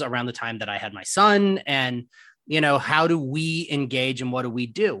was around the time that I had my son, and, how do we engage and what do we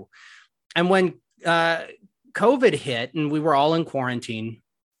do? And when COVID hit and we were all in quarantine,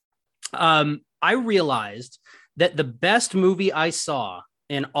 I realized that the best movie I saw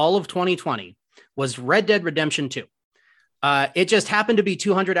in all of 2020 was Red Dead Redemption 2. It just happened to be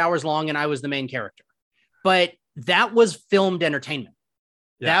 200 hours long and I was the main character. But that was filmed entertainment.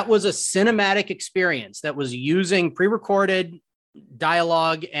 Yeah. That was a cinematic experience that was using pre-recorded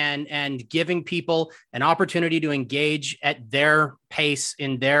dialogue and giving people an opportunity to engage at their pace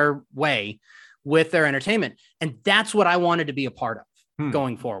in their way with their entertainment. And that's what I wanted to be a part of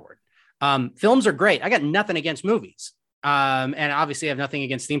going forward. Films are great. I got nothing against movies. And obviously I have nothing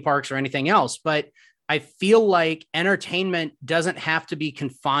against theme parks or anything else, but I feel like entertainment doesn't have to be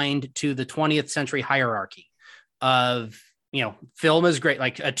confined to the 20th century hierarchy of, film is great.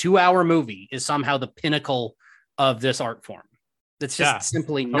 Like a 2-hour movie is somehow the pinnacle of this art form. That's just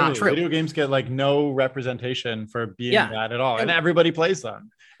simply not true. Video games get like no representation for being that at all. And everybody plays them.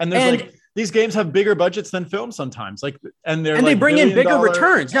 And there's these games have bigger budgets than film sometimes. And they bring in bigger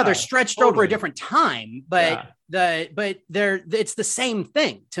returns. Now they're stretched over a different time, but it's the same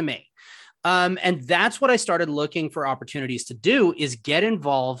thing to me. And that's what I started looking for opportunities to do, is get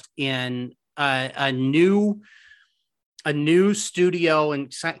involved in a new studio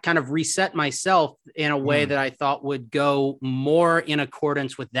and kind of reset myself in a way that I thought would go more in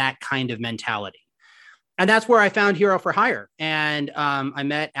accordance with that kind of mentality. And that's where I found Hero for Hire. And I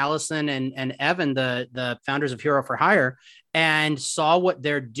met Allison and Evan, the founders of Hero for Hire, and saw what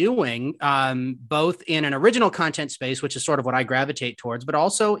they're doing, both in an original content space, which is sort of what I gravitate towards, but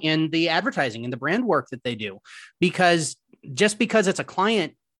also in the advertising and the brand work that they do. Because just because it's a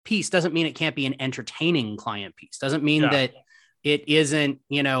client piece doesn't mean it can't be an entertaining client piece. Doesn't mean that it isn't,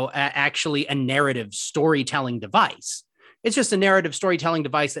 actually a narrative storytelling device. It's just a narrative storytelling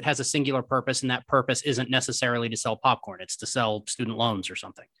device that has a singular purpose, and that purpose isn't necessarily to sell popcorn. It's to sell student loans or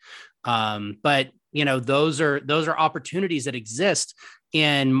something. But those are opportunities that exist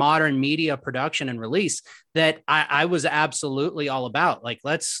in modern media production and release that I was absolutely all about. Like,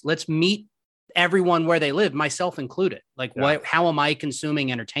 let's meet everyone where they live, myself included. Like, how am I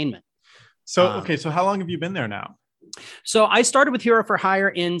consuming entertainment? So, so how long have you been there now? So I started with Hero for Hire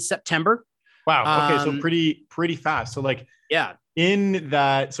in September. Wow. Okay. So pretty fast. So in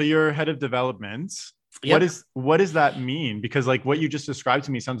that, so you're head of development. Yep. What does that mean? Because like what you just described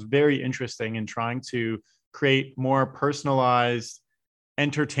to me sounds very interesting in trying to create more personalized,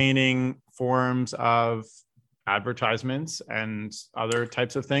 entertaining forms of advertisements and other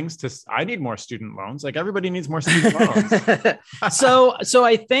types of things. I need more student loans. Like, everybody needs more student loans. So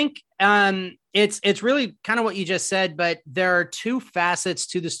I think it's really kind of what you just said, but there are two facets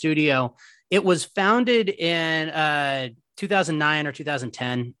to the studio. It was founded in 2009 or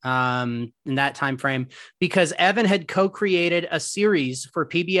 2010, in that time frame, because Evan had co-created a series for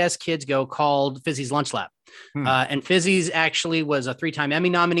PBS Kids Go called Fizzy's Lunch Lab. And Fizzy's actually was a 3-time Emmy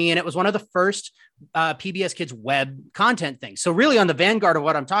nominee, and it was one of the first PBS Kids web content things. So really on the vanguard of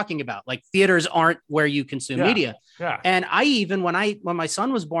what I'm talking about. Like, theaters aren't where you consume media. Yeah. And I even, when my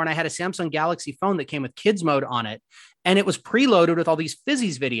son was born, I had a Samsung Galaxy phone that came with kids mode on it. And it was preloaded with all these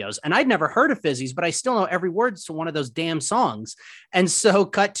Fizzy's videos. And I'd never heard of Fizzy's, but I still know every word to one of those damn songs. And so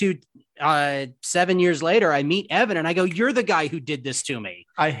cut to 7 years later, I meet Evan and I go, "You're the guy who did this to me.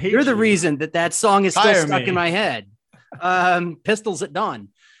 You're the reason that song is still stuck in my head." Pistols at Dawn.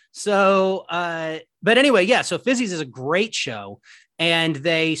 So, but anyway, so Fizzy's is a great show. And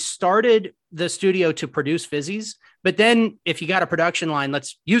they started the studio to produce Fizzy's. But then if you got a production line,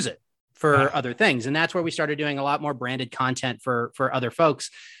 let's use it for other things. And that's where we started doing a lot more branded content for other folks.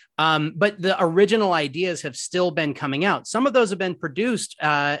 But the original ideas have still been coming out. Some of those have been produced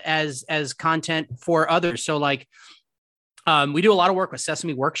as content for others. So like we do a lot of work with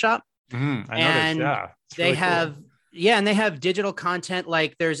Sesame Workshop. I noticed, they really have cool. And they have digital content.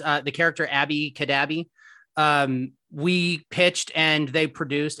 Like there's the character Abby Kadabi. we pitched and they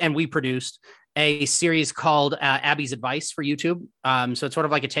produced and we produced a series called Abby's Advice for YouTube. So it's sort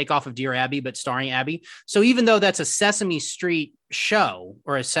of like a takeoff of Dear Abby, but starring Abby. So even though that's a Sesame Street show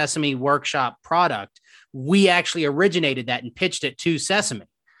or a Sesame Workshop product, we actually originated that and pitched it to Sesame.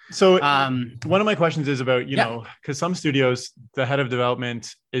 So one of my questions is about, you know, because some studios, the head of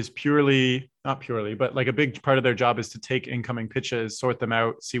development is not purely, but like a big part of their job is to take incoming pitches, sort them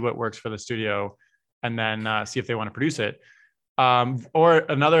out, see what works for the studio, and then see if they want to produce it. Or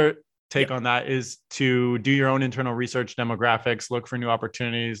another take on that is to do your own internal research, demographics, look for new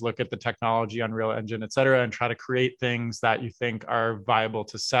opportunities, look at the technology, Unreal Engine, et cetera, and try to create things that you think are viable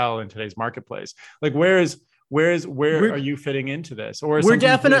to sell in today's marketplace. Like where are you fitting into this? Or we're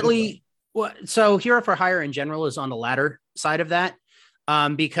definitely, so Hero for Hire in general is on the latter side of that.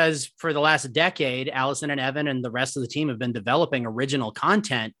 Because for the last decade, Allison and Evan and the rest of the team have been developing original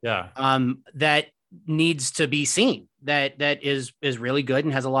content that needs to be seen, that is really good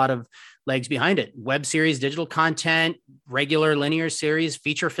and has a lot of legs behind it. Web series, digital content, regular linear series,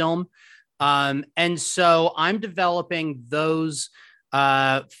 feature film. And so I'm developing those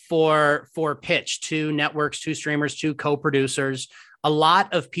for pitch to networks, to streamers, to co-producers. A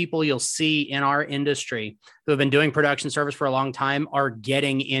lot of people you'll see in our industry who have been doing production service for a long time are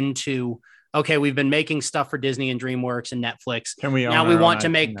getting into, okay, we've been making stuff for Disney and DreamWorks and Netflix. Now we want to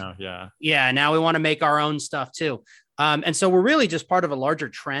make, now we want to make our own stuff too. And so we're really just part of a larger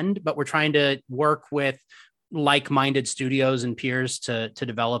trend, but we're trying to work with like-minded studios and peers to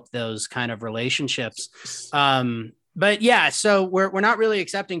develop those kind of relationships. But yeah, so we're not really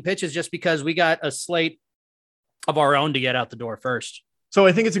accepting pitches just because we got a slate of our own to get out the door first. So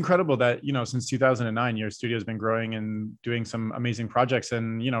I think it's incredible that, you know, since 2009, your studio has been growing and doing some amazing projects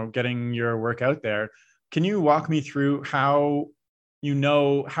and, you know, getting your work out there. Can you walk me through how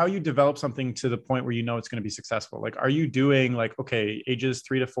you develop something to the point where you know it's going to be successful? Like, are you doing like, okay, ages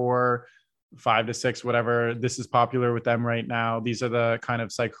 3 to 4, 5 to 6, whatever, this is popular with them right now. These are the kind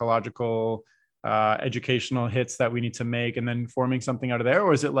of psychological, educational hits that we need to make, and then forming something out of there?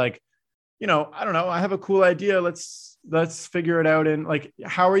 Or is it like, you know, I don't know, I have a cool idea, let's figure it out? And like,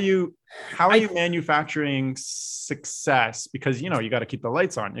 how are you manufacturing success? Because, you know, you got to keep the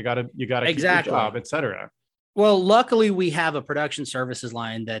lights on, you got to keep your job, etc. Well, luckily we have a production services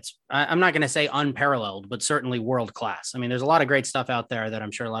line that's, I'm not going to say unparalleled, but certainly world-class. I mean, there's a lot of great stuff out there that I'm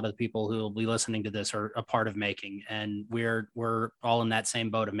sure a lot of the people who will be listening to this are a part of making. And we're all in that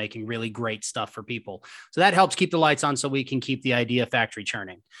same boat of making really great stuff for people. So that helps keep the lights on so we can keep the idea factory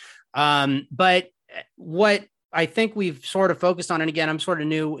churning. But what I think we've sort of focused on, and again, I'm sort of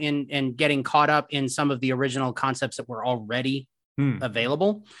new in getting caught up in some of the original concepts that were already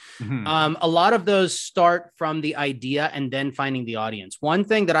available. Mm-hmm. A lot of those start from the idea and then finding the audience. One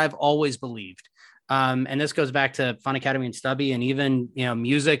thing that I've always believed, and this goes back to Fun Academy and Stubby and even, you know,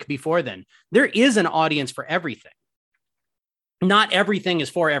 music before then, there is an audience for everything. Not everything is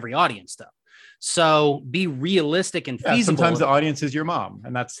for every audience though. So be realistic and feasible. Sometimes the audience is your mom,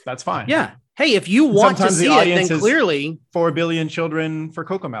 and that's fine. Yeah. Hey, if you want to see it, then clearly 4 billion children for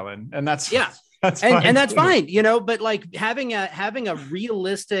CoComelon, and that's that's fine. And that's fine, you know. But like having a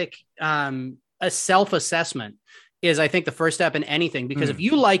realistic a self-assessment is, I think, the first step in anything. Because if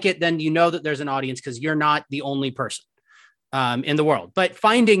you like it, then you know that there's an audience because you're not the only person in the world. But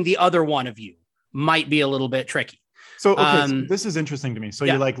finding the other one of you might be a little bit tricky. So, okay, so this is interesting to me. So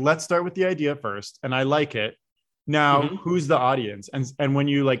you're like, let's start with the idea first, and I like it. Now, who's the audience? And when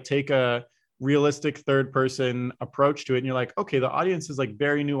you like take a realistic third person approach to it, and you're like, okay, the audience is like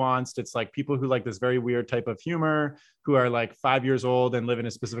very nuanced. It's like people who like this very weird type of humor, who are like 5 years old and live in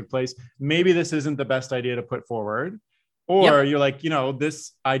a specific place. Maybe this isn't the best idea to put forward. Or you're like, you know,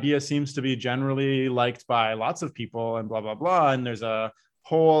 this idea seems to be generally liked by lots of people and blah, blah, blah. And there's a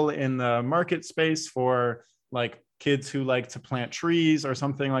hole in the market space for like kids who like to plant trees or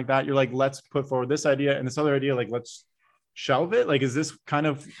something like that. You're like, let's put forward this idea, and this other idea, like, let's shelve it. Like, is this kind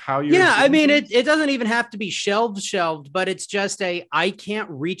of how you? Yeah, I mean, it doesn't even have to be shelved, but it's just I can't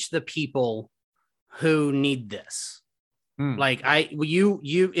reach the people who need this. Like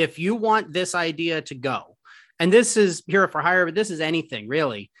if you want this idea to go, and this is Hero for Hire, but this is anything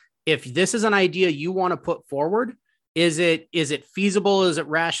really. If this is an idea you want to put forward, is it feasible? Is it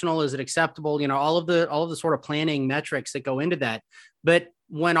rational? Is it acceptable? You know, all of the sort of planning metrics that go into that. But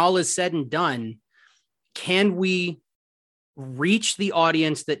when all is said and done, can we reach the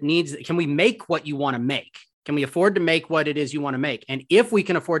audience that needs it? Can we make what you want to make? Can we afford to make what it is you want to make? And if we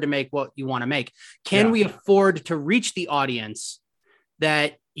can afford to make what you want to make, can we afford to reach the audience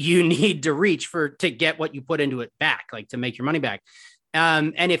that you need to reach to get what you put into it back, like to make your money back?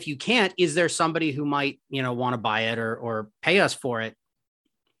 And if you can't, is there somebody who might, want to buy it or pay us for it?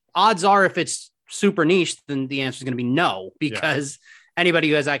 Odds are, if it's super niche, then the answer is going to be no, because anybody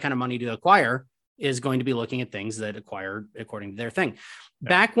who has that kind of money to acquire is going to be looking at things that acquire according to their thing. Yeah.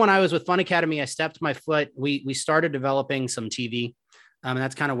 Back when I was with Fun Academy, I stepped my foot. We started developing some TV. And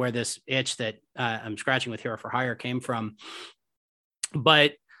that's kind of where this itch that I'm scratching with Hero for Hire came from.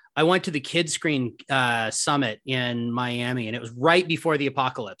 But I went to the Kids Screen Summit in Miami, and it was right before the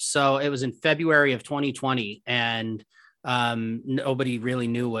apocalypse. So it was in February of 2020, and nobody really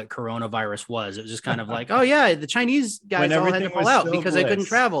knew what coronavirus was. It was just kind of like, oh yeah, the Chinese guys all had to pull out because they couldn't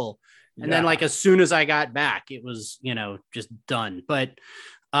travel. And then like, as soon as I got back, it was, just done. But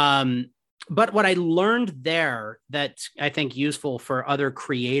what I learned there that I think useful for other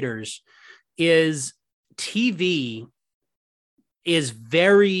creators is TV is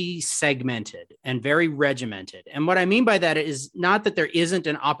very segmented and very regimented. And what I mean by that is not that there isn't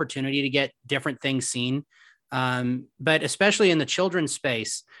an opportunity to get different things seen, but especially in the children's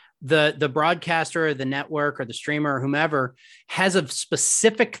space, the broadcaster or the network or the streamer or whomever has a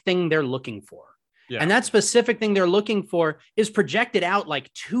specific thing they're looking for. Yeah. And that specific thing they're looking for is projected out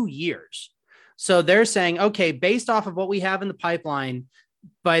like 2 years. So they're saying, okay, based off of what we have in the pipeline,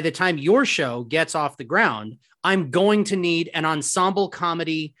 by the time your show gets off the ground, I'm going to need an ensemble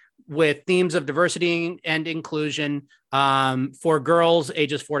comedy with themes of diversity and inclusion for girls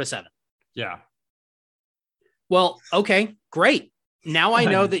ages 4 to 7. Yeah. Well, okay, great. Now I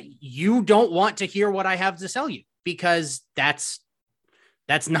know that you don't want to hear what I have to sell you, because that's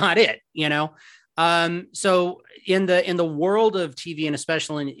not it, So in the world of TV, and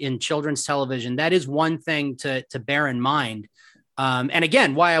especially in children's television, that is one thing to bear in mind. And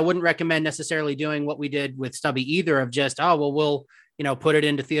again, why I wouldn't recommend necessarily doing what we did with Stubby either, of just, we'll put it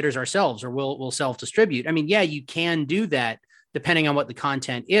into theaters ourselves, or we'll self-distribute. I mean, yeah, you can do that depending on what the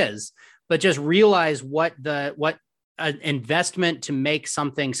content is, but just realize what an investment to make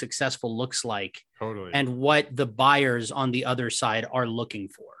something successful looks like. Totally. And what the buyers on the other side are looking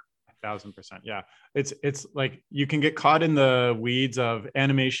for. 1,000%. Yeah. It's like, you can get caught in the weeds of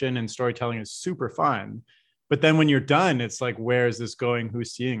animation and storytelling is super fun. But then when you're done, it's like, where is this going?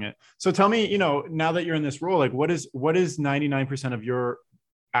 Who's seeing it? So tell me, now that you're in this role, like what is 99% of your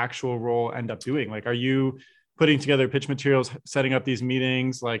actual role end up doing? Like, are you putting together pitch materials, setting up these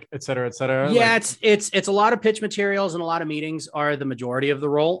meetings, like et cetera, et cetera? Yeah, it's a lot of pitch materials, and a lot of meetings are the majority of the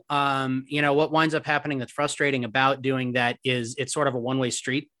role. What winds up happening that's frustrating about doing that is it's sort of a one-way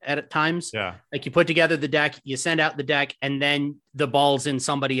street at times. Yeah. Like, you put together the deck, you send out the deck, and then the ball's in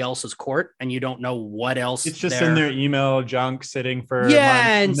somebody else's court, and you don't know what else. It's just in their email junk sitting for months,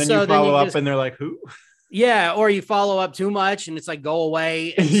 and then so you follow up and they're like, who? Yeah. Or you follow up too much and it's like, go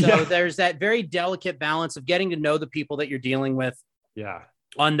away. And so there's that very delicate balance of getting to know the people that you're dealing with. Yeah.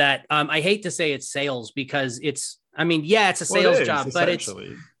 On that. I hate to say it's sales, because it's a sales job, but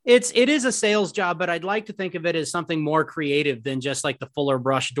it is a sales job, but I'd like to think of it as something more creative than just like the Fuller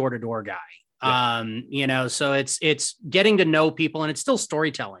Brush door-to-door guy. Yeah. So it's getting to know people, and it's still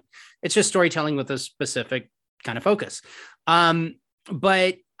storytelling. It's just storytelling with a specific kind of focus.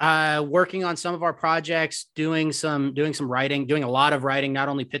 But working on some of our projects, doing some writing, doing a lot of writing, not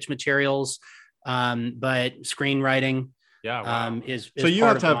only pitch materials, but screenwriting. Yeah. Wow. Is so you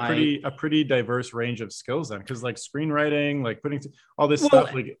have to have a pretty diverse range of skills then, because like screenwriting, like putting all this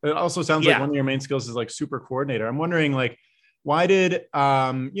stuff, like it also sounds like one of your main skills is like super coordinator. I'm wondering, like, why did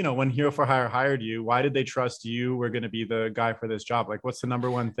when Hero for Hire hired you, why did they trust you were going to be the guy for this job? Like, what's the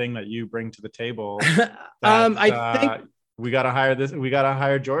number one thing that you bring to the table I think we got to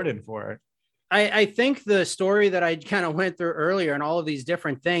hire Jordan for? I think the story that I kind of went through earlier and all of these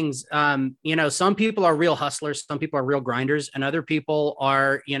different things, some people are real hustlers, some people are real grinders, and other people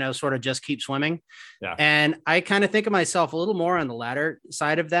are, sort of just keep swimming. Yeah. And I kind of think of myself a little more on the latter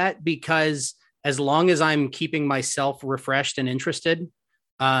side of that, because as long as I'm keeping myself refreshed and interested,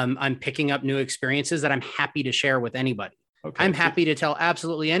 I'm picking up new experiences that I'm happy to share with anybody. Okay. I'm happy to tell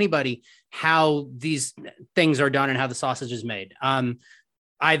absolutely anybody how these things are done and how the sausage is made.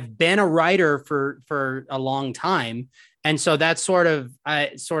 I've been a writer for a long time, and so that's sort of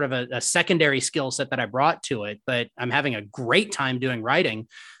a secondary skill set that I brought to it. But I'm having a great time doing writing,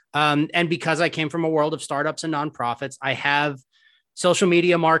 and because I came from a world of startups and nonprofits, I have social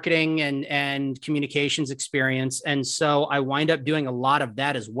media marketing and communications experience, and so I wind up doing a lot of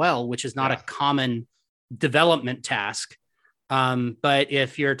that as well, which is not a common development task. But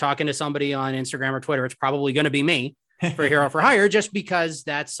if you're talking to somebody on Instagram or Twitter, it's probably going to be me for Hero for Hire, just because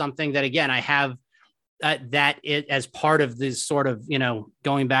that's something that, again, I have as part of this sort of,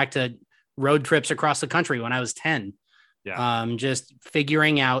 going back to road trips across the country when I was 10. Yeah. Just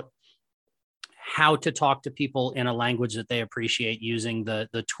figuring out how to talk to people in a language that they appreciate, using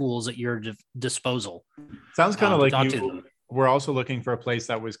the tools at your disposal. Sounds kind of To like talk to you them. were also looking for a place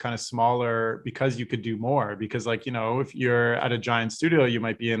that was kind of smaller because you could do more. Because, like, you know, if you're at a giant studio, you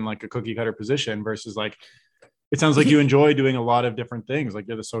might be in like a cookie cutter position versus like, it sounds like you enjoy doing a lot of different things. Like,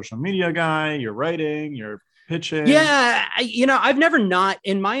 you're the social media guy, you're writing, you're pitching. Yeah, I've never not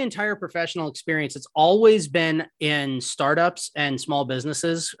in my entire professional experience. It's always been in startups and small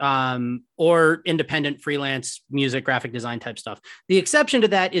businesses, or independent freelance music, graphic design type stuff. The exception to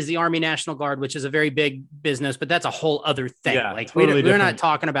that is the Army National Guard, which is a very big business, but that's a whole other thing. Yeah, Like totally we're not different.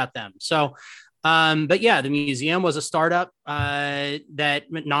 talking about them. So, but yeah, the museum was a startup,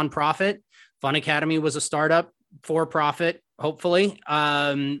 that nonprofit. Fun Academy was a startup, for profit, hopefully.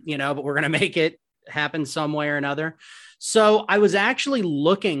 But we're going to make it happen some way or another. So I was actually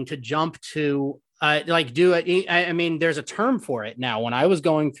looking to jump to do it. I mean, there's a term for it now. When I was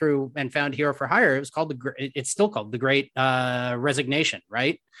going through and found Hero for Hire, it was called it's still called the Great Resignation,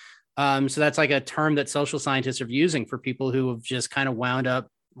 right? So that's like a term that social scientists are using for people who have just kind of wound up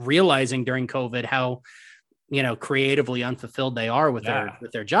realizing during COVID how, creatively unfulfilled they are with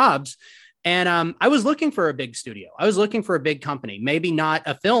their jobs. And I was looking for a big studio. I was looking for a big company, maybe not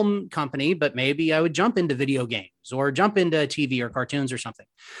a film company, but maybe I would jump into video games or jump into TV or cartoons or something.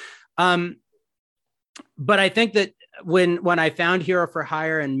 But I think that when I found Hero for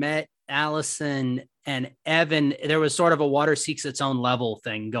Hire and met Allison and Evan, there was sort of a water seeks its own level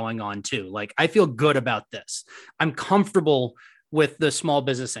thing going on too. Like, I feel good about this. I'm comfortable with the small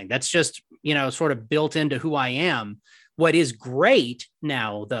business thing. That's just, sort of built into who I am. What is great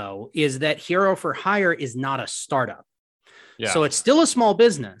now, though, is that Hero for Hire is not a startup. Yeah. So it's still a small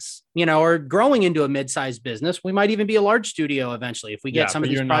business, or growing into a mid-sized business. We might even be a large studio eventually. If we get some of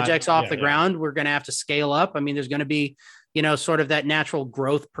these projects off the ground, we're going to have to scale up. I mean, there's going to be, sort of that natural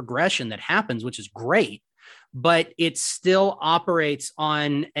growth progression that happens, which is great. But it still operates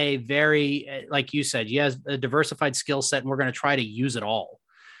on a very, like you said, has a diversified skill set, and we're going to try to use it all.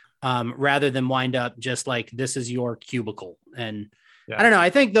 Rather than wind up just like, this is your cubicle. And I don't know. I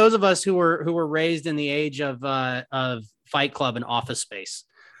think those of us who were raised in the age of Fight Club and Office Space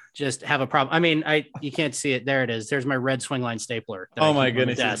just have a problem. I mean, you can't see it. There it is. There's my red swing line stapler. Oh my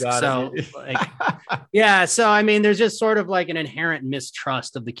goodness. So yeah. So, I mean, there's just sort of like an inherent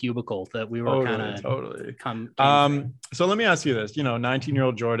mistrust of the cubicle that we were totally. So let me ask you this,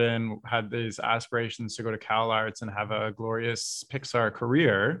 19-year-old Jordan had these aspirations to go to Cal Arts and have a glorious Pixar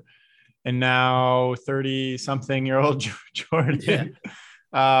career. And now 30-something-year-old Jordan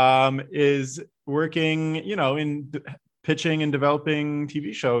is working, in pitching and developing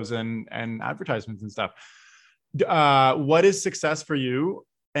TV shows and advertisements and stuff. What is success for you,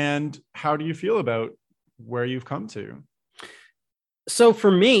 and how do you feel about where you've come to? So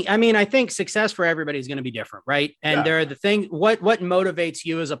for me, I mean, I think success for everybody is going to be different, right? And there are the thing, what motivates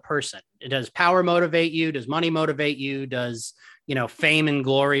you as a person? Does power motivate you? Does money motivate you? Does, fame and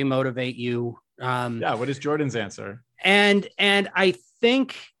glory motivate you? What is Jordan's answer? And I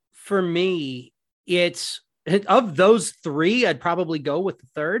think for me, it's, of those three, I'd probably go with the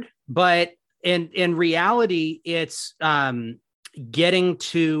third, but in reality, it's getting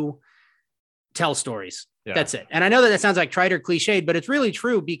to tell stories. Yeah. That's it. And I know that sounds like trite or cliched, but it's really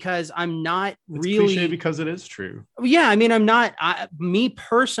true, because I'm not really cliche because it is true. Yeah. I mean, me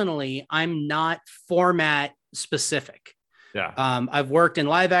personally, I'm not format specific. Yeah. I've worked in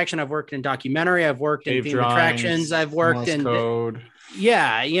live action. I've worked in documentary. I've worked in theme attractions. I've worked in code.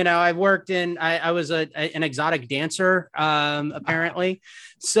 Yeah. I've worked in, I was an exotic dancer, apparently.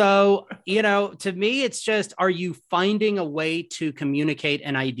 So, to me, it's just, are you finding a way to communicate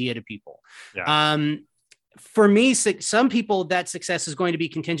an idea to people? Yeah. For me, some people, that success is going to be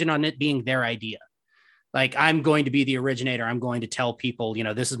contingent on it being their idea. Like, I'm going to be the originator. I'm going to tell people,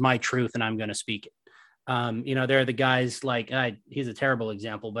 this is my truth and I'm going to speak it. There are the guys like, he's a terrible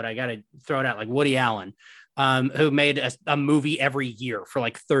example, but I got to throw it out, like Woody Allen, who made a movie every year for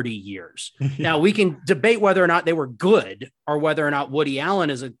like 30 years. Now, we can debate whether or not they were good or whether or not Woody Allen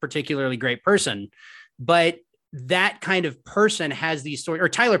is a particularly great person, but that kind of person has these stories. Or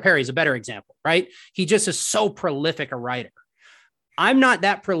Tyler Perry is a better example, right? He just is so prolific a writer. I'm not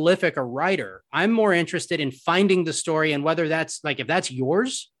that prolific a writer. I'm more interested in finding the story, and whether that's like, if that's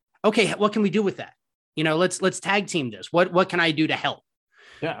yours, okay, what can we do with that? Let's tag team this. What can I do to help?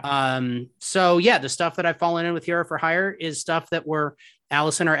 Yeah. So yeah, the stuff that I've fallen in with Hero for Hire is stuff that were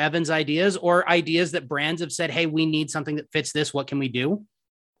Allison or Evan's ideas, or ideas that brands have said, hey, we need something that fits this. What can we do?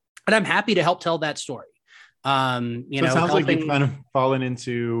 And I'm happy to help tell that story. So it sounds like you've kind of fallen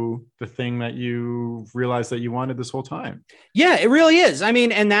into the thing that you realized that you wanted this whole time. Yeah, it really is. I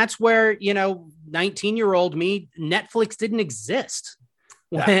mean, and that's where, 19-year-old me, Netflix didn't exist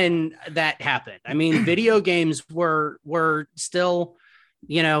when that happened. I mean, video games were still,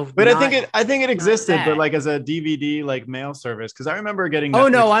 but I think it existed, but like as a DVD, like mail service. Cause I remember getting,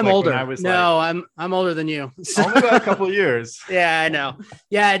 Netflix, no, I'm older. I'm older than you. So. Only by a couple of years. Yeah, I know.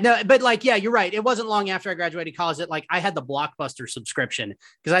 Yeah, no, but like, yeah, you're right. It wasn't long after I graduated college that like I had the Blockbuster subscription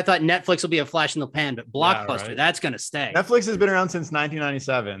because I thought Netflix will be a flash in the pan, but Blockbuster, that's going to stay. Netflix has been around since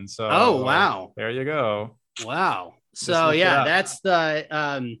 1997. So, oh, wow. There you go. Wow. So yeah, that's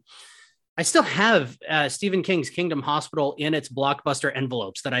the, I still have Stephen King's Kingdom Hospital in its Blockbuster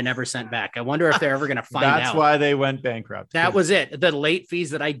envelopes that I never sent back. I wonder if they're ever going to find out. That's why they went bankrupt. That was it. The late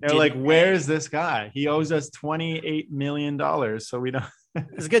fees that I did. They're like, where's this guy? He owes us $28 million. So we don't.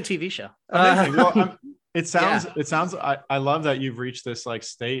 It's a good TV show. Well, it sounds, I love that you've reached this like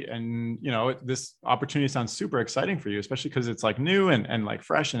state and, this opportunity sounds super exciting for you, especially because it's like new and like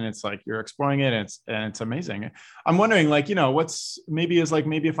fresh and it's like you're exploring it and it's amazing. I'm wondering like, what's maybe a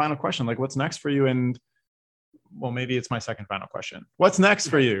final question, like what's next for you? And well, maybe it's my second final question. What's next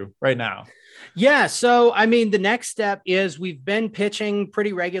for you right now? Yeah. So, I mean, the next step is we've been pitching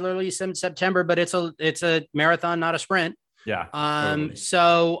pretty regularly since September, but it's a marathon, not a sprint. Yeah. Totally.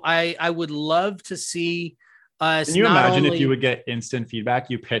 So I would love to see us. Can you imagine if you would get instant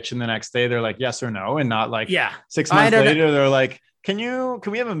feedback, you pitch and the next day they're like yes or no, and not like 6 months later they're like, can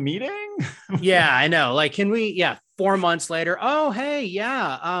we have a meeting? Yeah, I know. Like, 4 months later. Oh, hey,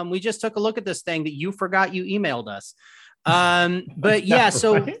 yeah. We just took a look at this thing that you forgot you emailed us. But yeah,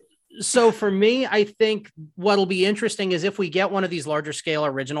 so for me, I think what'll be interesting is if we get one of these larger scale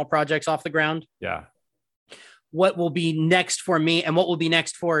original projects off the ground. Yeah. What will be next for me and what will be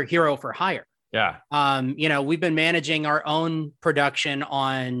next for Hero for Hire. Yeah. We've been managing our own production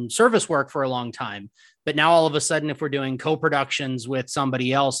on service work for a long time, but now all of a sudden, if we're doing co-productions with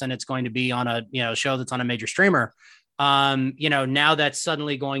somebody else and it's going to be on a, show that's on a major streamer, now that's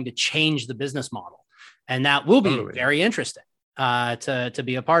suddenly going to change the business model, and that will be very interesting to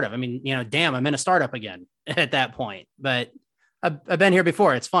be a part of. I mean, damn, I'm in a startup again at that point, but I've been here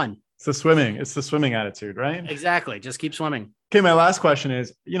before. It's fun. It's the swimming attitude, right? Exactly. Just keep swimming. Okay. My last question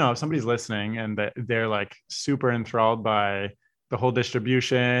is, if somebody's listening and they're like super enthralled by the whole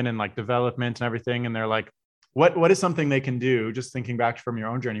distribution and like development and everything, and they're like, what is something they can do? Just thinking back from your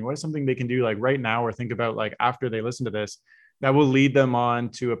own journey, what is something they can do like right now or think about like after they listen to this that will lead them on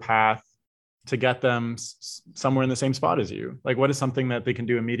to a path to get them somewhere in the same spot as you? Like, what is something that they can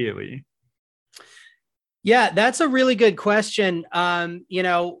do immediately? Yeah, that's a really good question.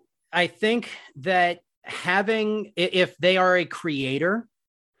 I think that if they are a creator,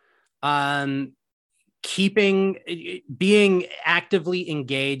 being actively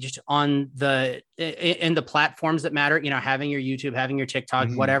engaged in the platforms that matter, having your YouTube, having your TikTok,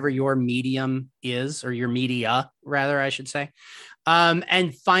 whatever your medium is, or your media, rather, I should say,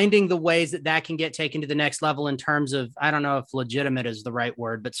 and finding the ways that can get taken to the next level in terms of, I don't know if legitimate is the right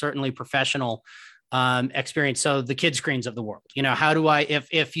word, but certainly professional experience. So the kid screens of the world, how do I,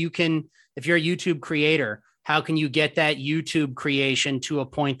 if you're a YouTube creator, how can you get that YouTube creation to a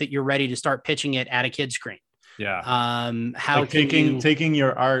point that you're ready to start pitching it at a kid screen? Yeah. How like taking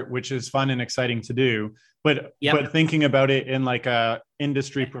your art, which is fun and exciting to do, but thinking about it in like a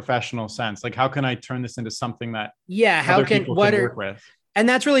industry professional sense, like how can I turn this into something that work with? And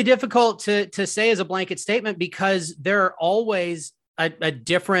that's really difficult to say as a blanket statement, because there are always a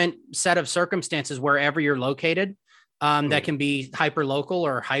different set of circumstances wherever you're located, that can be hyper local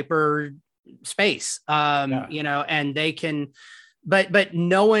or hyper space, and they can, but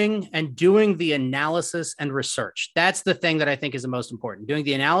knowing and doing the analysis and research, that's the thing that I think is the most important. Doing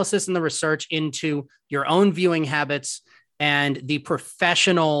the analysis and the research into your own viewing habits and the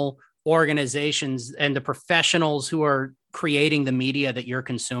professional organizations and the professionals who are creating the media that you're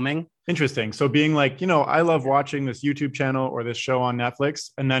consuming. Interesting. So being like, I love watching this YouTube channel or this show on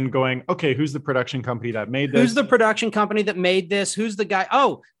Netflix, and then going, okay, who's the production company that made this? Who's the production company that made this? Who's the guy?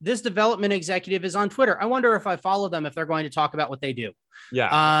 Oh, this development executive is on Twitter. I wonder if I follow them, if they're going to talk about what they do.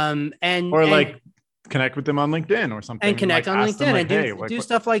 Yeah. Connect with them on LinkedIn or something. And connect on LinkedIn and do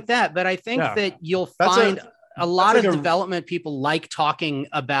stuff like that. But I think that you'll find a lot of development people like talking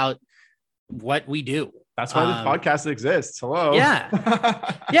about what we do. That's why this podcast exists. Hello. Yeah.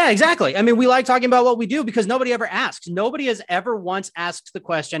 Yeah, exactly. I mean, we like talking about what we do because nobody ever asks. Nobody has ever once asked the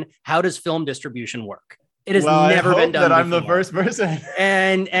question, how does film distribution work? It has never been done. That I'm the first person.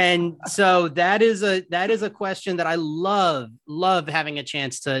 And so that is a question that I love having a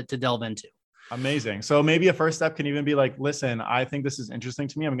chance to delve into. Amazing. So maybe a first step can even be like, listen, I think this is interesting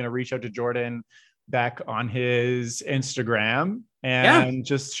to me. I'm going to reach out to Jordan Beck on his Instagram and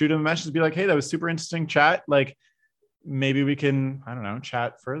just shoot him a message and be like, hey, that was super interesting chat. Like, maybe we can, I don't know,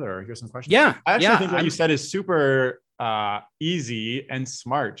 chat further or hear some questions. Yeah. I actually think what you said is super easy and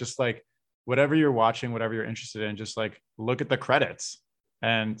smart. Just like whatever you're watching, whatever you're interested in, just like look at the credits.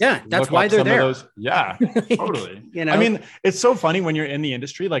 And that's why they're there. Totally. I mean, it's so funny when you're in the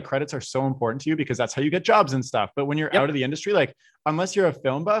industry, like credits are so important to you because that's how you get jobs and stuff. But when you're out of the industry, like unless you're a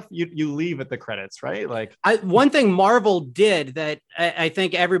film buff, you leave at the credits, right? Like one thing Marvel did that I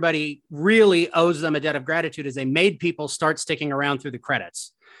think everybody really owes them a debt of gratitude is they made people start sticking around through the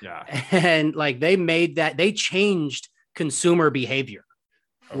credits. Yeah. And like they changed consumer behavior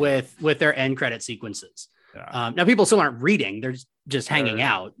with their end credit sequences. Yeah. Now people still aren't reading; they're just hanging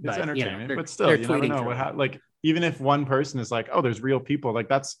out. It's entertainment, but still, you never know like even if one person is like, "Oh, there's real people," like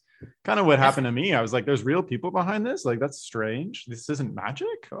that's kind of what happened to me. I was like, "There's real people behind this. Like that's strange. This isn't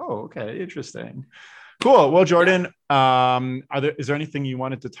magic." Oh, okay, interesting. Cool. Well, Jordan, is there anything you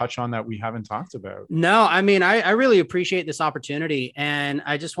wanted to touch on that we haven't talked about? No, I mean, I really appreciate this opportunity. And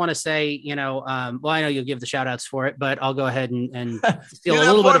I just want to say, well, I know you'll give the shout outs for it, but I'll go ahead and steal a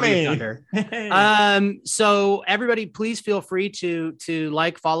little bit of your thunder. So everybody, please feel free to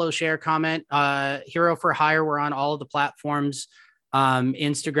like, follow, share, comment. Hero for Hire. We're on all of the platforms.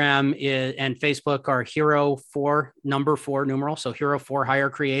 Instagram and Facebook are Hero4 numeral. So Hero for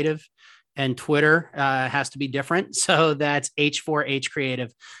Hire Creative. And Twitter has to be different. So that's H4H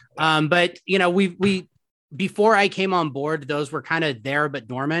Creative. But, we before I came on board, those were kind of there, but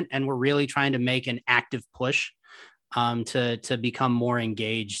dormant. And we're really trying to make an active push to become more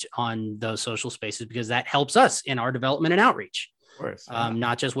engaged on those social spaces, because that helps us in our development and outreach. Of course.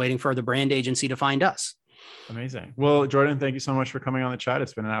 Not just waiting for the brand agency to find us. Amazing. Well, Jordan, thank you so much for coming on the chat.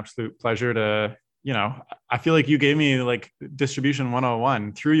 It's been an absolute pleasure to I feel like you gave me like distribution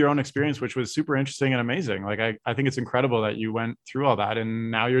 101 through your own experience, which was super interesting and amazing. Like, I think it's incredible that you went through all that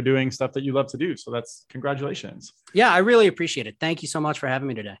and now you're doing stuff that you love to do. So that's congratulations. Yeah, I really appreciate it. Thank you so much for having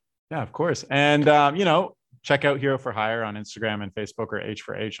me today. Yeah, of course. And, check out Hero for Hire on Instagram and Facebook, or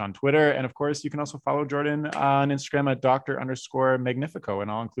H4H on Twitter. And of course, you can also follow Jordan on Instagram at Dr._Magnifico. And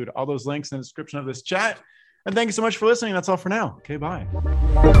I'll include all those links in the description of this chat. And thank you so much for listening. That's all for now. Okay, bye.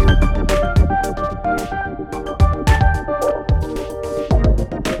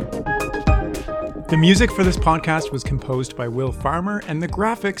 The music for this podcast was composed by Will Farmer and the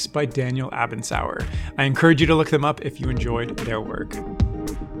graphics by Daniel Abensauer. I encourage you to look them up if you enjoyed their work.